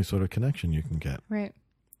that's the only sort of connection you can get. Right.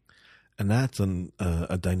 And that's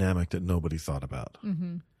a dynamic that nobody thought about.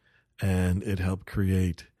 And it helped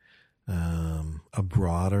create a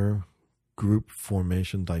broader group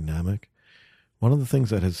formation dynamic. One of the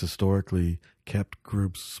things that has historically kept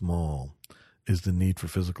groups small is the need for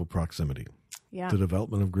physical proximity. Yeah. The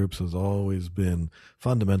development of groups has always been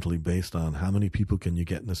fundamentally based on how many people can you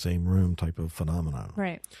get in the same room type of phenomenon.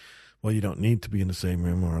 Right. Well, you don't need to be in the same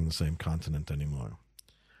room or on the same continent anymore.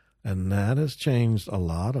 And that has changed a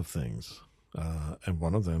lot of things. And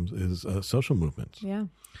one of them is social movements. Yeah.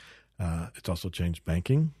 It's also changed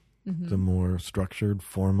banking, the more structured,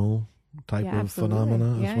 formal type of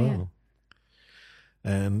phenomena as well. Yeah.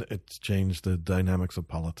 And it's changed the dynamics of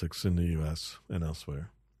politics in the U.S. and elsewhere.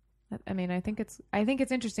 I mean, I think it's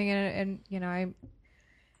interesting, and I'm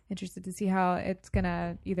interested to see how it's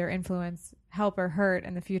gonna either influence, help, or hurt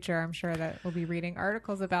in the future. I'm sure that we'll be reading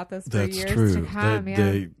articles about this for years to come.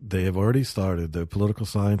 They have already started. The political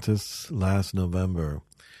scientists last November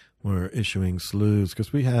were issuing slews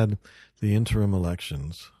because we had the interim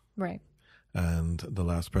elections, right, and the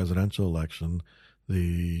last presidential election.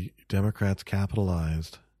 The Democrats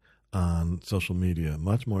capitalized on social media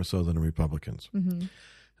much more so than the Republicans. And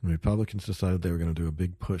Republicans decided they were going to do a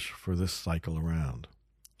big push for this cycle around.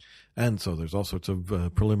 And so there's all sorts of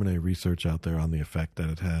preliminary research out there on the effect that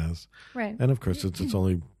it has. Right. And of course, it's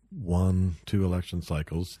only 1-2 election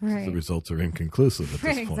cycles. Right. The results are inconclusive at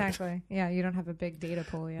this point. Exactly. Yeah, you don't have a big data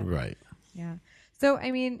pool yet. Right. Yeah. So,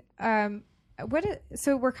 I mean,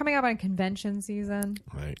 so we're coming up on convention season.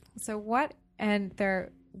 Right. So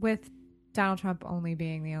with Donald Trump only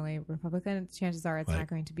being the only Republican, chances are it's not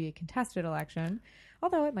going to be a contested election,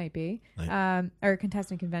 although it might be, or a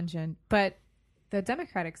contested convention. But the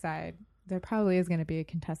Democratic side, there probably is going to be a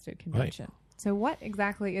contested convention. Right. So what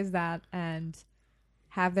exactly is that? And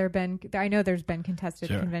have there been, I know there's been contested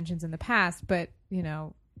conventions in the past, but,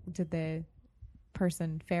 did the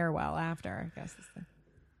person fare well after, I guess is the...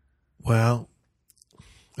 Well,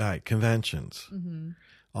 all right, conventions.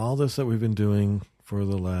 All this that we've been doing for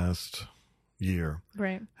the last year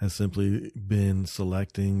has simply been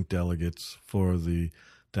selecting delegates for the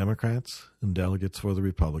Democrats and delegates for the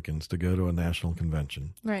Republicans to go to a national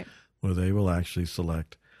convention, where they will actually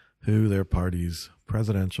select who their party's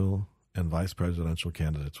presidential and vice presidential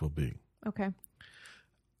candidates will be. Okay.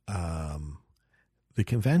 The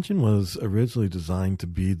convention was originally designed to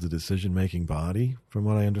be the decision-making body, from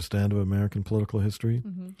what I understand of American political history.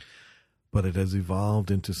 But it has evolved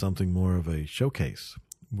into something more of a showcase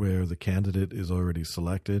where the candidate is already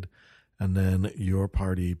selected, and then your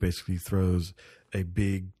party basically throws a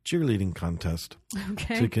big cheerleading contest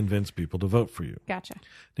to convince people to vote for you. Gotcha.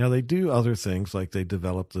 Now, they do other things, like they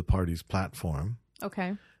develop the party's platform.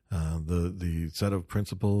 Okay. The set of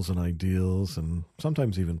principles and ideals and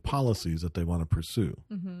sometimes even policies that they want to pursue.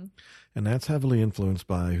 And that's heavily influenced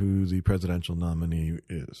by who the presidential nominee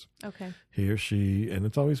is. Okay. He or she, and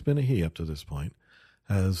it's always been a he up to this point,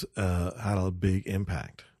 has had a big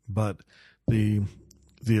impact. But the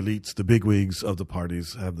elites, the bigwigs of the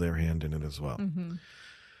parties have their hand in it as well.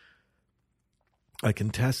 A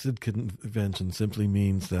contested convention simply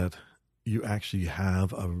means that you actually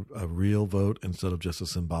have a real vote instead of just a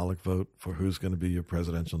symbolic vote for who's going to be your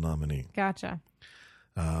presidential nominee. Gotcha.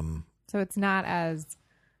 So it's not as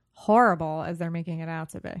horrible as they're making it out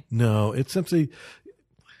to be. No, it's simply,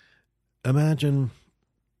 imagine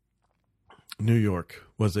New York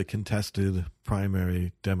was a contested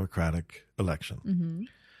primary Democratic election. Mm-hmm.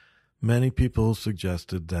 Many people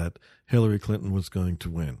suggested that Hillary Clinton was going to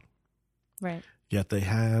win. Right. Yet they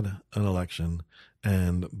had an election,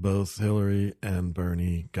 and both Hillary and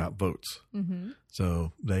Bernie got votes. Mm-hmm.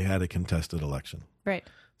 So they had a contested election. Right.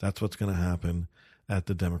 That's what's going to happen at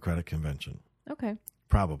the Democratic convention. Okay.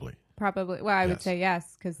 Probably. Probably. Well, I would Yes. say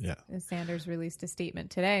yes, because Yeah. Sanders released a statement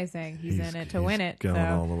today saying he's in it to win it. Going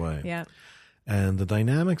So, all the way. yeah. And the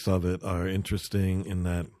dynamics of it are interesting in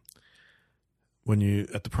that when you,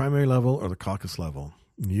 at the primary level or the caucus level,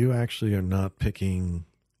 you actually are not picking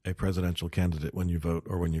a presidential candidate when you vote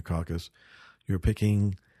or when you caucus. You're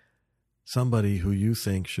picking somebody who you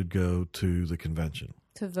think should go to the convention.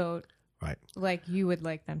 To vote. Right. Like you would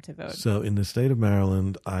like them to vote. So in the state of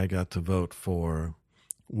Maryland, I got to vote for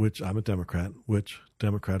I'm a Democrat, which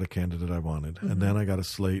Democratic candidate I wanted. Mm-hmm. And then I got a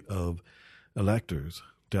slate of electors,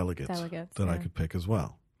 delegates that I could pick as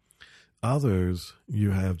well. Others,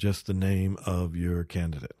 you have just the name of your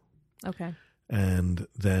candidate. Okay. And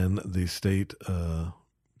then the state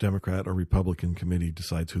Democrat or Republican committee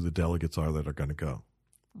decides who the delegates are that are going to go.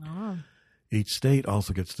 Oh. Each state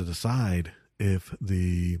also gets to decide if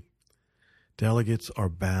the delegates are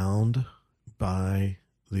bound by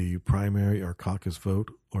the primary or caucus vote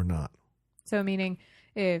or not. So meaning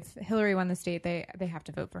if Hillary won the state, they have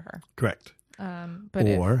to vote for her. Correct. But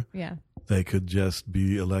or yeah. they could just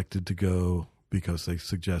be elected to go because they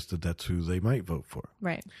suggested that's who they might vote for.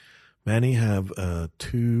 Right. Many have a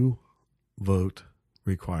 2-vote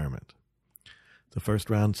requirement. The first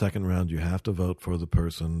round, second round, you have to vote for the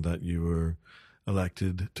person that you were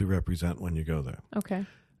elected to represent when you go there. Okay.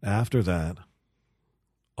 After that,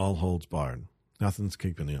 all holds barred. Nothing's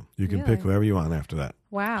keeping you. You can Really? pick whoever you want after that.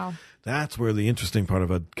 Wow. That's where the interesting part of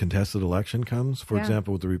a contested election comes. For Yeah.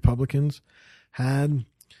 example, with the Republicans, had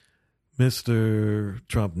Mr.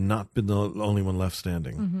 Trump not been the only one left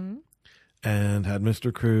standing, Mm-hmm. and had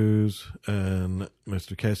Mr. Cruz and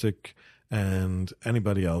Mr. Kasich and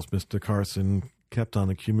anybody else, Mr. Carson, kept on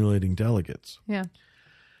accumulating delegates. Yeah.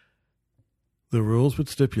 The rules would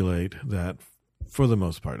stipulate that, for the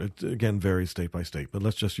most part, it again varies state by state, but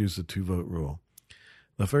let's just use the 2-vote rule.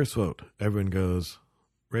 The first vote, everyone goes,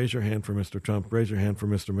 raise your hand for Mr. Trump, raise your hand for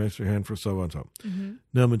Mr. Raise your hand for so-and-so. Mm-hmm.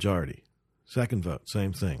 No majority. Second vote,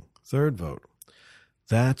 same thing. Third vote,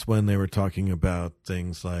 that's when they were talking about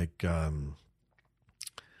things like,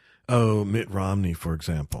 Mitt Romney, for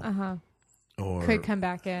example. Uh-huh. Or, Could come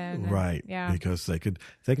back in. right. Yeah. Because they can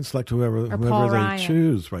select whoever Paul they Ryan.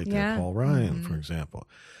 choose right there. Yeah. Paul Ryan, Mhm. for example.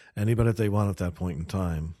 Anybody that they want at that point in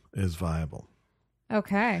time is viable.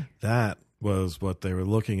 Okay. That was what they were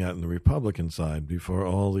looking at in the Republican side before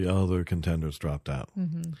all the other contenders dropped out.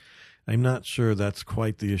 Mm-hmm. I'm not sure that's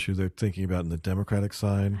quite the issue they're thinking about in the Democratic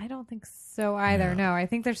side. I don't think so either. No. No, I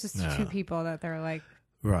think there's just No. 2 people that they're like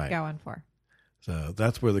Right. going for. So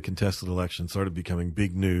that's where the contested election started becoming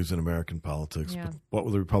big news in American politics. Yeah. But what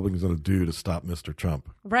were the Republicans going to do to stop Mr. Trump?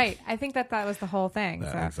 Right. I think that was the whole thing.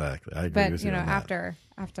 Yeah, So. exactly. I agree But, with you you know, on that.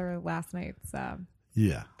 after last night's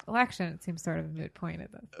Yeah, election, it seems sort of a moot point at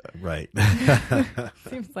this. right.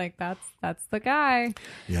 Seems like that's the guy.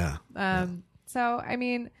 Yeah. So, I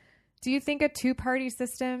mean, do you think a 2-party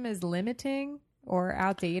system is limiting or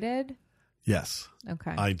outdated? Yes,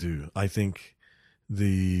 Okay. I do. I think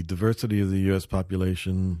the diversity of the U.S.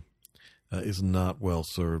 population is not well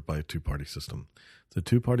served by a 2-party system. The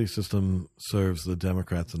 2-party system serves the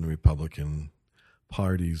Democrats and the Republican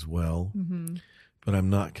parties well, Mm-hmm. but I'm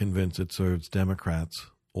not convinced it serves Democrats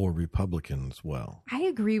or Republicans well. I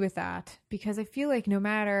agree with that because I feel like no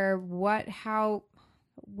matter what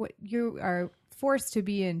you are forced to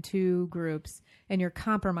be in 2 groups and you're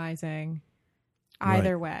compromising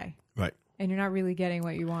either way. Right. And you're not really getting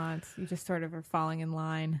what you want. You just sort of are falling in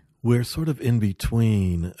line. We're sort of in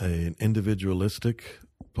between an individualistic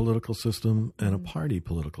political system and a party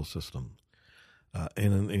political system.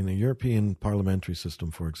 In a European parliamentary system,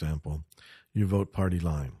 for example, you vote party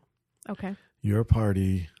line. Okay. Your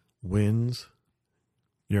party wins,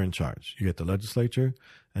 you're in charge. You get the legislature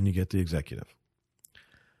and you get the executive.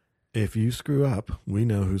 If you screw up, we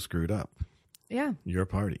know who screwed up. Yeah. Your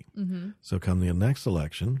party. Mm-hmm. So come the next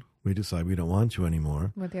election, we decide we don't want you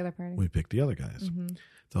anymore. With the other party. We pick the other guys. Mm-hmm.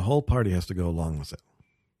 The whole party has to go along with it.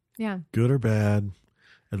 Yeah. Good or bad,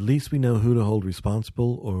 at least we know who to hold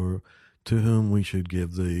responsible or to whom we should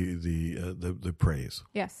give the praise.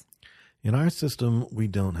 Yes. In our system, we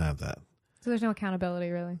don't have that. So there's no accountability,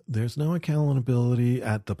 really. There's no accountability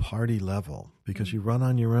at the party level because you run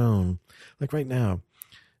on your own. Like right now,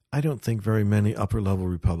 I don't think very many upper-level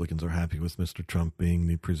Republicans are happy with Mr. Trump being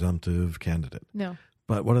the presumptive candidate. No.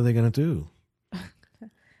 But what are they going to do?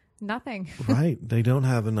 Nothing. Right. They don't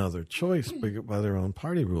have another choice by their own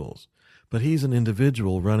party rules. But he's an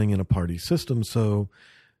individual running in a party system, so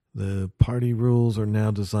the party rules are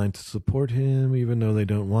now designed to support him, even though they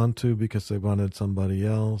don't want to because they wanted somebody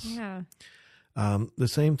else. Yeah. The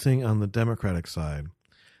same thing on the Democratic side.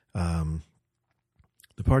 The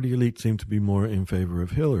party elite seem to be more in favor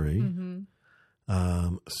of Hillary.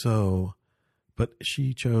 Mm-hmm. But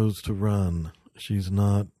she chose to run. She's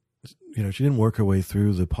not, she didn't work her way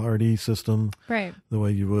through the party system Right. the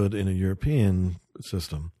way you would in a European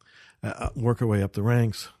system. Work her way up the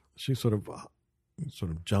ranks. She sort of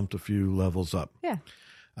jumped a few levels up. Yeah.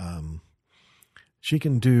 She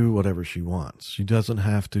can do whatever she wants. She doesn't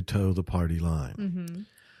have to toe the party line.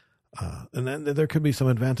 Mm-hmm. And then there could be some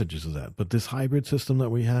advantages of that. But this hybrid system that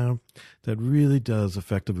we have that really does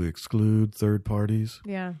effectively exclude third parties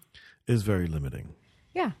Yeah. is very limiting.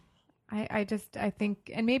 Yeah. I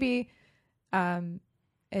think, and maybe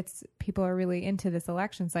it's people are really into this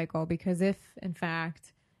election cycle because if, in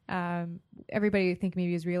fact, everybody I think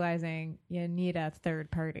maybe is realizing you need a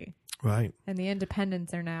third party. Right. And the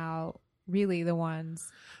independents are now really the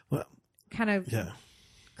ones kind of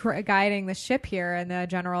guiding the ship here in the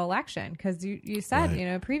general election. Because you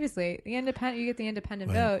said, previously, you get the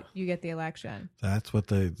independent vote, you get the election. That's what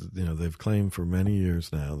they've claimed for many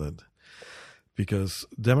years now, that because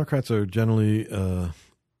Democrats are generally,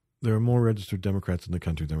 there are more registered Democrats in the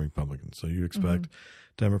country than Republicans. So you expect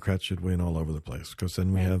Democrats should win all over the place because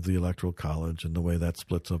then we have the Electoral College and the way that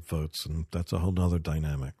splits up votes, and that's a whole nother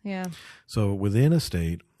dynamic. Yeah. So within a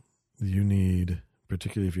state, you need,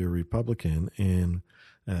 particularly if you're a Republican in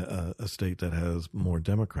a state that has more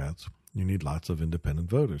Democrats, you need lots of independent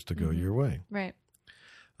voters to go your way. Right.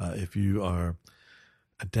 If you are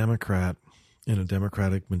a Democrat in a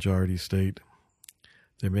Democratic majority state,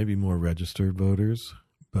 there may be more registered voters,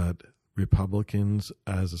 but Republicans,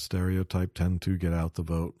 as a stereotype, tend to get out the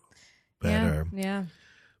vote better. Yeah.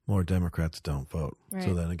 More Democrats don't vote. Right.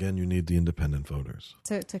 So then again, you need the independent voters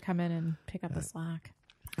To come in and pick up the slack.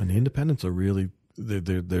 And the independents are really,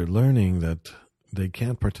 they're learning that they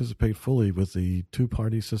can't participate fully with the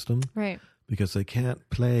two-party system. Right. Because they can't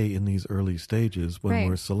play in these early stages when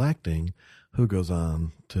we're selecting who goes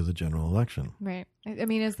on to the general election. Right. I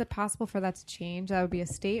mean, is it possible for that to change? That would be a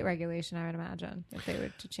state regulation, I would imagine, if they were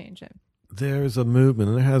to change it. There's a movement,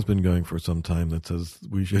 and it has been going for some time, that says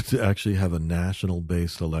we should actually have a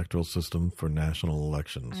national-based electoral system for national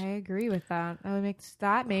elections. I agree with that.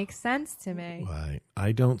 That makes sense to me. Right.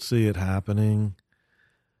 I don't see it happening.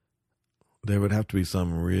 There would have to be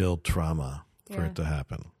some real trauma for it to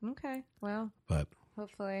happen. Okay. Well, but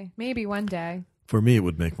hopefully, maybe one day. For me, it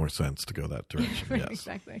would make more sense to go that direction. Right, yes,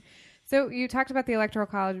 exactly. So you talked about the Electoral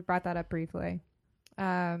College. You brought that up briefly.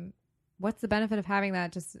 What's the benefit of having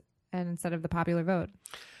that and instead of the popular vote?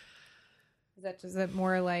 Is it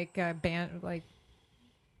more like a band? Like,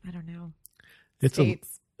 I don't know. It's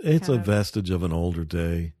a vestige of an older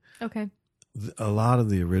day. Okay. A lot of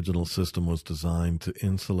the original system was designed to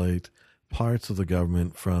insulate parts of the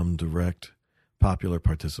government from direct popular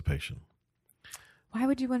participation. Why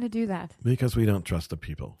would you want to do that? Because we don't trust the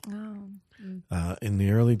people. Oh. In the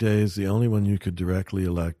early days, the only one you could directly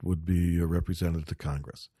elect would be your representative to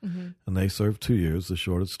Congress. Mm-hmm. And they served 2 years, the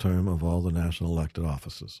shortest term of all the national elected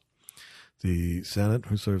offices. The Senate,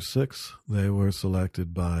 who served 6, they were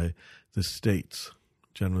selected by the states,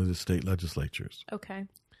 generally the state legislatures. Okay.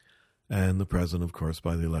 And the president, of course,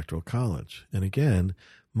 by the Electoral College. And again,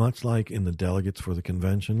 much like in the delegates for the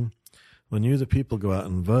convention, when you, the people, go out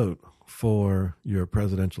and vote for your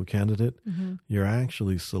presidential candidate, you're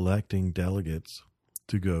actually selecting delegates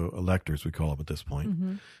to go, electors we call them at this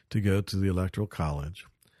point, to go to the Electoral College,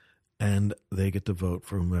 and they get to vote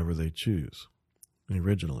for whomever they choose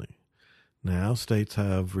originally. Now, states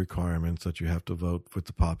have requirements that you have to vote with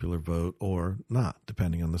the popular vote or not,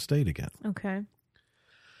 depending on the state again. Okay.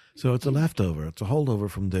 So it's a leftover. It's a holdover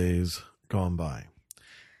from days gone by.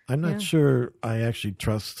 I'm not sure I actually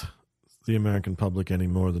trust the American public any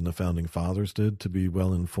more than the Founding Fathers did to be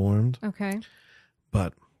well informed. Okay.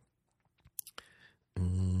 But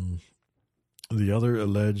the other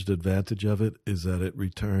alleged advantage of it is that it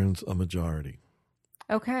returns a majority.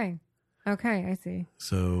 Okay. Okay, I see.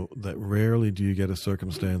 So that rarely do you get a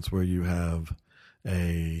circumstance where you have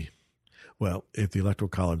if the Electoral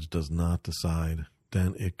College does not decide,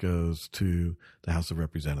 then it goes to the House of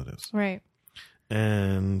Representatives. Right.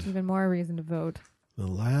 And Even more reason to vote. the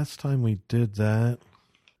last time we did that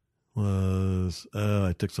was,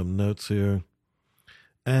 I took some notes here,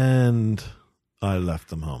 and I left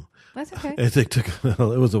them home. That's okay. I think it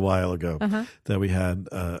was a while ago Uh-huh. that we had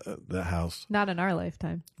the house. Not in our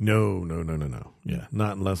lifetime. No. Yeah,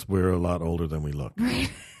 not unless we're a lot older than we look.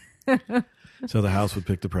 So the House would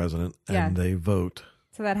pick the president, and Yes. they vote.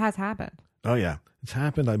 So that has happened. Oh yeah, it's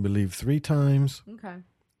happened, I believe, 3 times. Okay.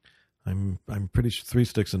 I'm pretty sure 3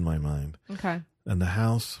 sticks in my mind. Okay. And the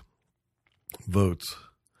House votes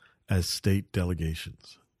as state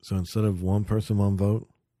delegations. So instead of one person, one vote,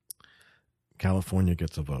 California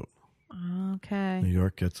gets a vote. Okay. New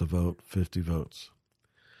York gets a vote, 50 votes.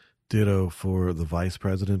 Ditto for the vice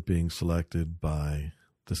president being selected by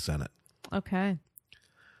the Senate. Okay.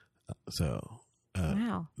 So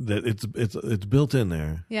Wow. that it's built in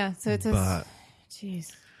there. Yeah. So it's But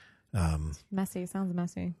jeez. um, Messy. Sounds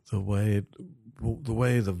messy. the way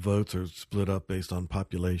the votes are split up based on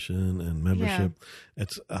population and membership,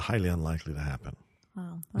 it's highly unlikely to happen.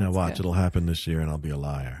 Wow. Now that's watch, good. it'll happen this year, and I'll be a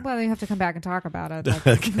liar. Well, you have to come back and talk about it.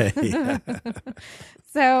 Okay. Yeah.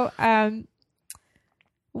 So,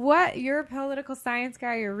 you're a political science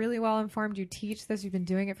guy. You're really well informed. You teach this. You've been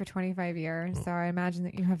doing it for 25 years. So I imagine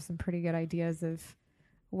that you have some pretty good ideas of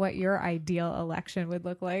what your ideal election would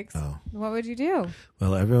look like. Oh. What would you do?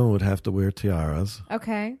 Well, everyone would have to wear tiaras,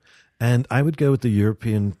 Okay. and I would go with the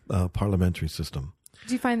European parliamentary system.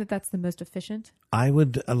 Do you find that that's the most efficient? I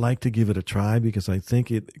would like to give it a try because I think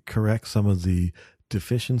it corrects some of the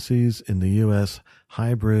deficiencies in the U.S.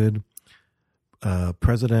 hybrid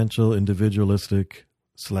presidential individualistic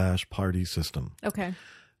 / party system. Okay.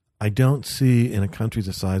 I don't see in a country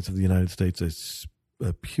the size of the United States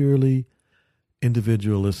a purely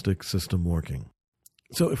individualistic system working.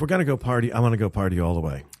 So if we're going to go party, I want to go party all the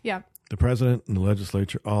way. Yeah. The president and the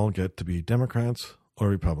legislature all get to be Democrats or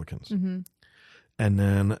Republicans. Mm-hmm. And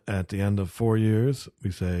then at the end of 4 years,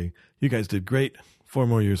 we say, you guys did great. 4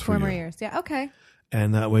 more years for 4 you. more years. Yeah. Okay.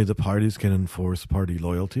 And that way the parties can enforce party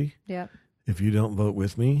loyalty. Yeah. If you don't vote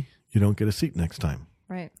with me, you don't get a seat next time.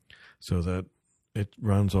 Right. So that it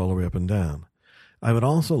runs all the way up and down. I would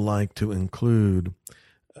also like to include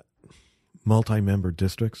multi-member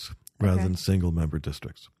districts rather Okay. than single-member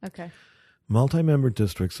districts. Okay. Multi-member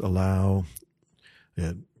districts allow,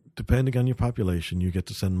 depending on your population, you get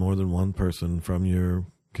to send more than one person from your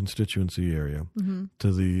constituency area Mm-hmm.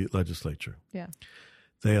 to the legislature. Yeah.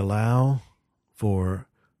 They allow for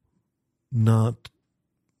not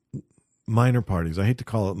minor parties, I hate to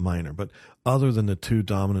call it minor, but other than the 2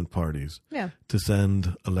 dominant parties, Yeah. to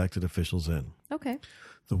send elected officials in. Okay.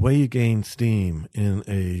 The way you gain steam in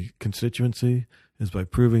a constituency is by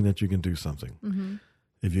proving that you can do something. Mm-hmm.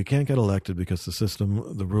 If you can't get elected because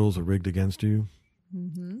the rules are rigged against you,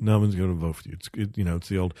 Mm-hmm. no one's going to vote for you. It's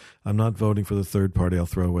the old, I'm not voting for the third party, I'll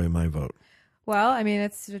throw away my vote. Well, I mean,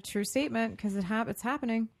 it's a true statement because it's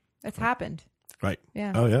happening. It's happened. Right.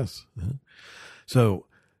 Yeah. Oh, yes. Uh-huh. So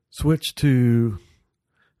switch to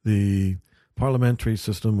the parliamentary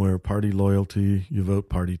system where party loyalty, you vote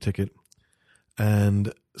party ticket,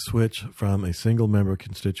 and switch from a single member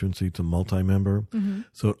constituency to multi-member. Mm-hmm.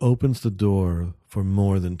 So it opens the door for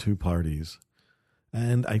more than 2 parties.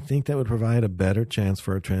 And I think that would provide a better chance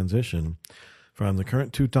for a transition from the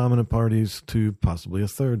current 2 dominant parties to possibly a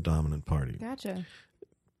third dominant party. Gotcha.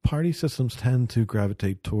 Party systems tend to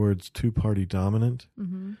gravitate towards 2-party dominant,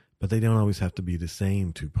 Mm-hmm. but they don't always have to be the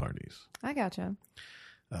same 2 parties. I gotcha.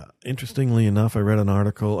 Interestingly enough, I read an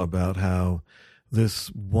article about how this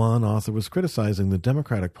one author was criticizing the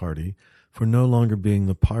Democratic Party for no longer being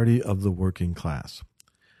the party of the working class.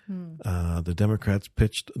 The Democrats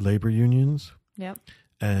pitched labor unions, Yep.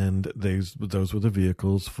 and those were the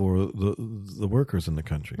vehicles for the workers in the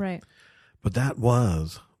country. Right. But that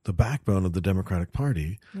was the backbone of the Democratic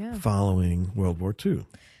Party Yeah. following World War II.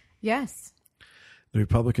 Yes. The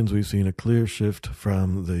Republicans, we've seen a clear shift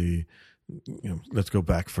from the, let's go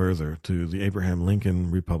back further to the Abraham Lincoln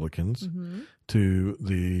Republicans Mm-hmm. to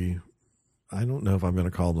the, I don't know if I'm going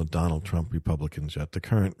to call them the Donald Trump Republicans yet, the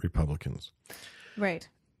current Republicans. Right.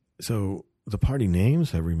 So the party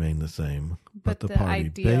names have remained the same, but the party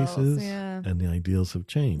ideals, bases yeah. and the ideals have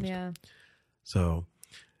changed. Yeah. So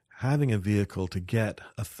having a vehicle to get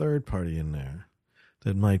a third party in there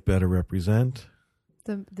that might better represent,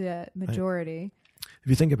 The majority if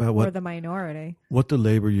you think about or what the minority. what the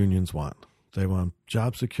labor unions want. They want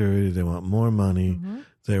job security. They want more money. Mm-hmm.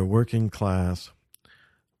 They're working class.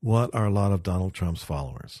 What are a lot of Donald Trump's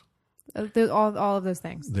followers? All of those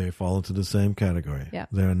things. They fall into the same category. Yeah.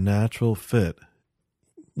 They're a natural fit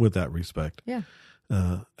with that respect Yeah.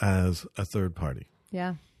 as a third party.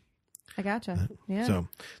 Yeah. I gotcha. Yeah. So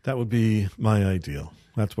that would be my ideal.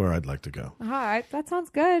 That's where I'd like to go. That sounds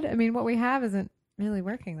good. I mean, what we have isn't really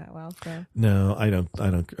working that well, so No, I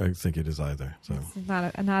think it is either. So it's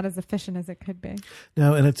not as efficient as it could be.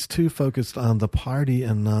 no, and it's too focused on the party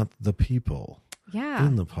and not the people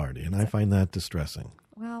in the party, and I find that distressing.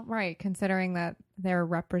 Well, right, considering that they're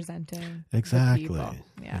representing Exactly. the people.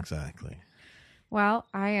 Yeah. Exactly. Well,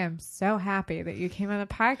 I am so happy that you came on the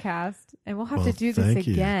podcast, and we'll have Well, to do this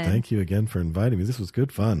again. Thank you again for inviting me. This was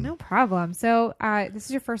good fun. No problem. So this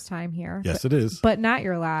is your first time here. Yes, it is. But not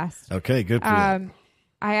your last. Okay, good for you.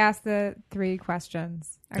 I asked the 3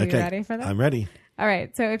 questions. Are you ready for them? I'm ready. All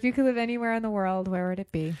right. So if you could live anywhere in the world, where would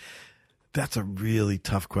it be? That's a really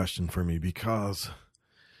tough question for me because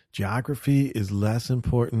geography is less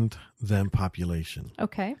important than population.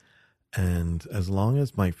 Okay. And as long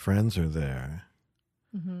as my friends are there,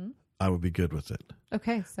 Mm-hmm. I would be good with it.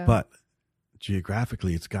 Okay. So. But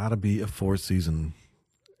geographically, it's got to be a 4-season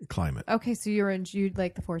climate. Okay. So you'd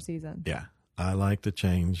like the 4 seasons. Yeah. I like the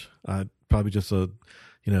change. Probably just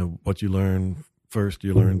what you learn first,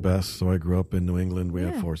 you learn best. So I grew up in New England. We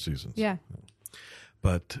have 4 seasons. Yeah.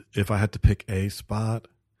 But if I had to pick a spot,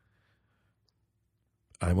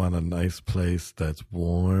 I want a nice place that's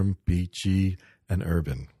warm, beachy, and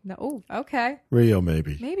urban. No. Oh, okay. Rio,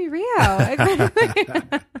 maybe. Maybe Rio.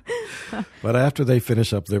 But after they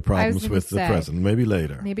finish up their problems with the say, president, maybe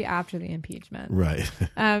later. Maybe after the impeachment. Right.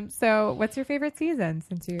 So what's your favorite season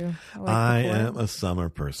since you I am a summer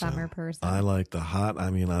person. Summer person. I like the hot. I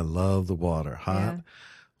mean, I love the water. Hot,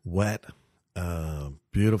 wet,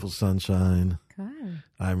 beautiful sunshine. Good.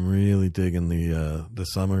 I'm really digging the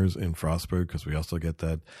summers in Frostburg because we also get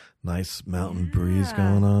that nice mountain breeze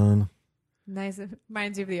going on. Nice. It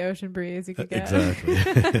reminds you of the ocean breeze you could get. Exactly.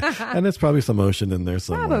 And there's probably some ocean in there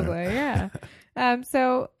somewhere. Probably, yeah.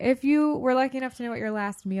 So if you were lucky enough to know what your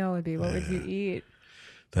last meal would be, what would you eat?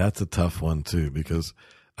 That's a tough one, too, because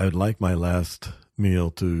I would like my last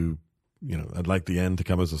meal to, I'd like the end to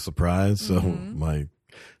come as a surprise. So my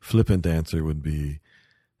flippant answer would be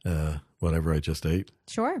whatever I just ate.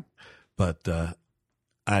 Sure. But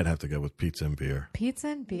I'd have to go with pizza and beer. Pizza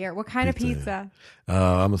and beer. What kind of pizza?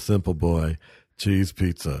 I'm a simple boy. Cheese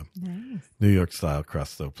pizza. Nice. New York style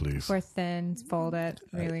crust, though, please. Or thin, fold it.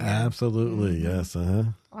 Really good. Absolutely, yes.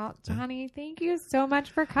 Well, Johnny, thank you so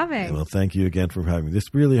much for coming. Well, thank you again for having me.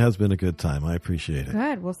 This really has been a good time. I appreciate it.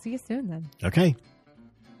 Good. We'll see you soon then. Okay.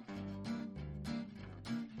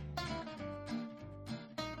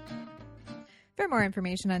 For more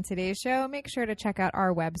information on today's show, make sure to check out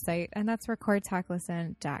our website, and that's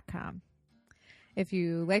recordtalklisten.com. If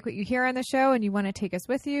you like what you hear on the show and you want to take us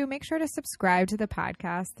with you, make sure to subscribe to the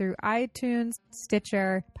podcast through iTunes,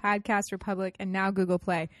 Stitcher, Podcast Republic, and now Google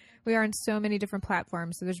Play. We are on so many different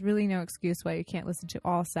platforms, so there's really no excuse why you can't listen to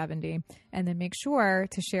all 70. And then make sure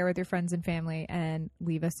to share with your friends and family and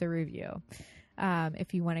leave us a review.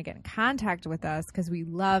 If you want to get in contact with us, because we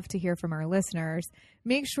love to hear from our listeners,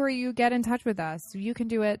 make sure you get in touch with us. You can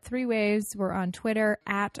do it 3 ways. We're on Twitter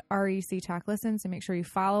at REC Talk Listen, so make sure you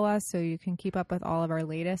follow us so you can keep up with all of our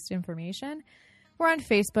latest information. We're on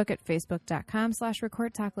Facebook at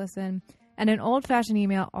facebook.com/recordtalklisten, and an old-fashioned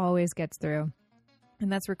email always gets through,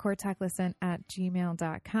 and that's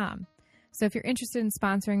recordtalklisten@gmail.com. So if you're interested in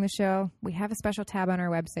sponsoring the show, we have a special tab on our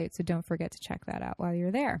website, so don't forget to check that out while you're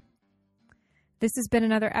there. This has been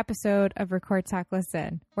another episode of Record Talk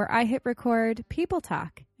Listen, where I hit record, people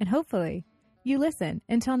talk, and hopefully you listen.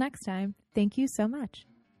 Until next time, thank you so much.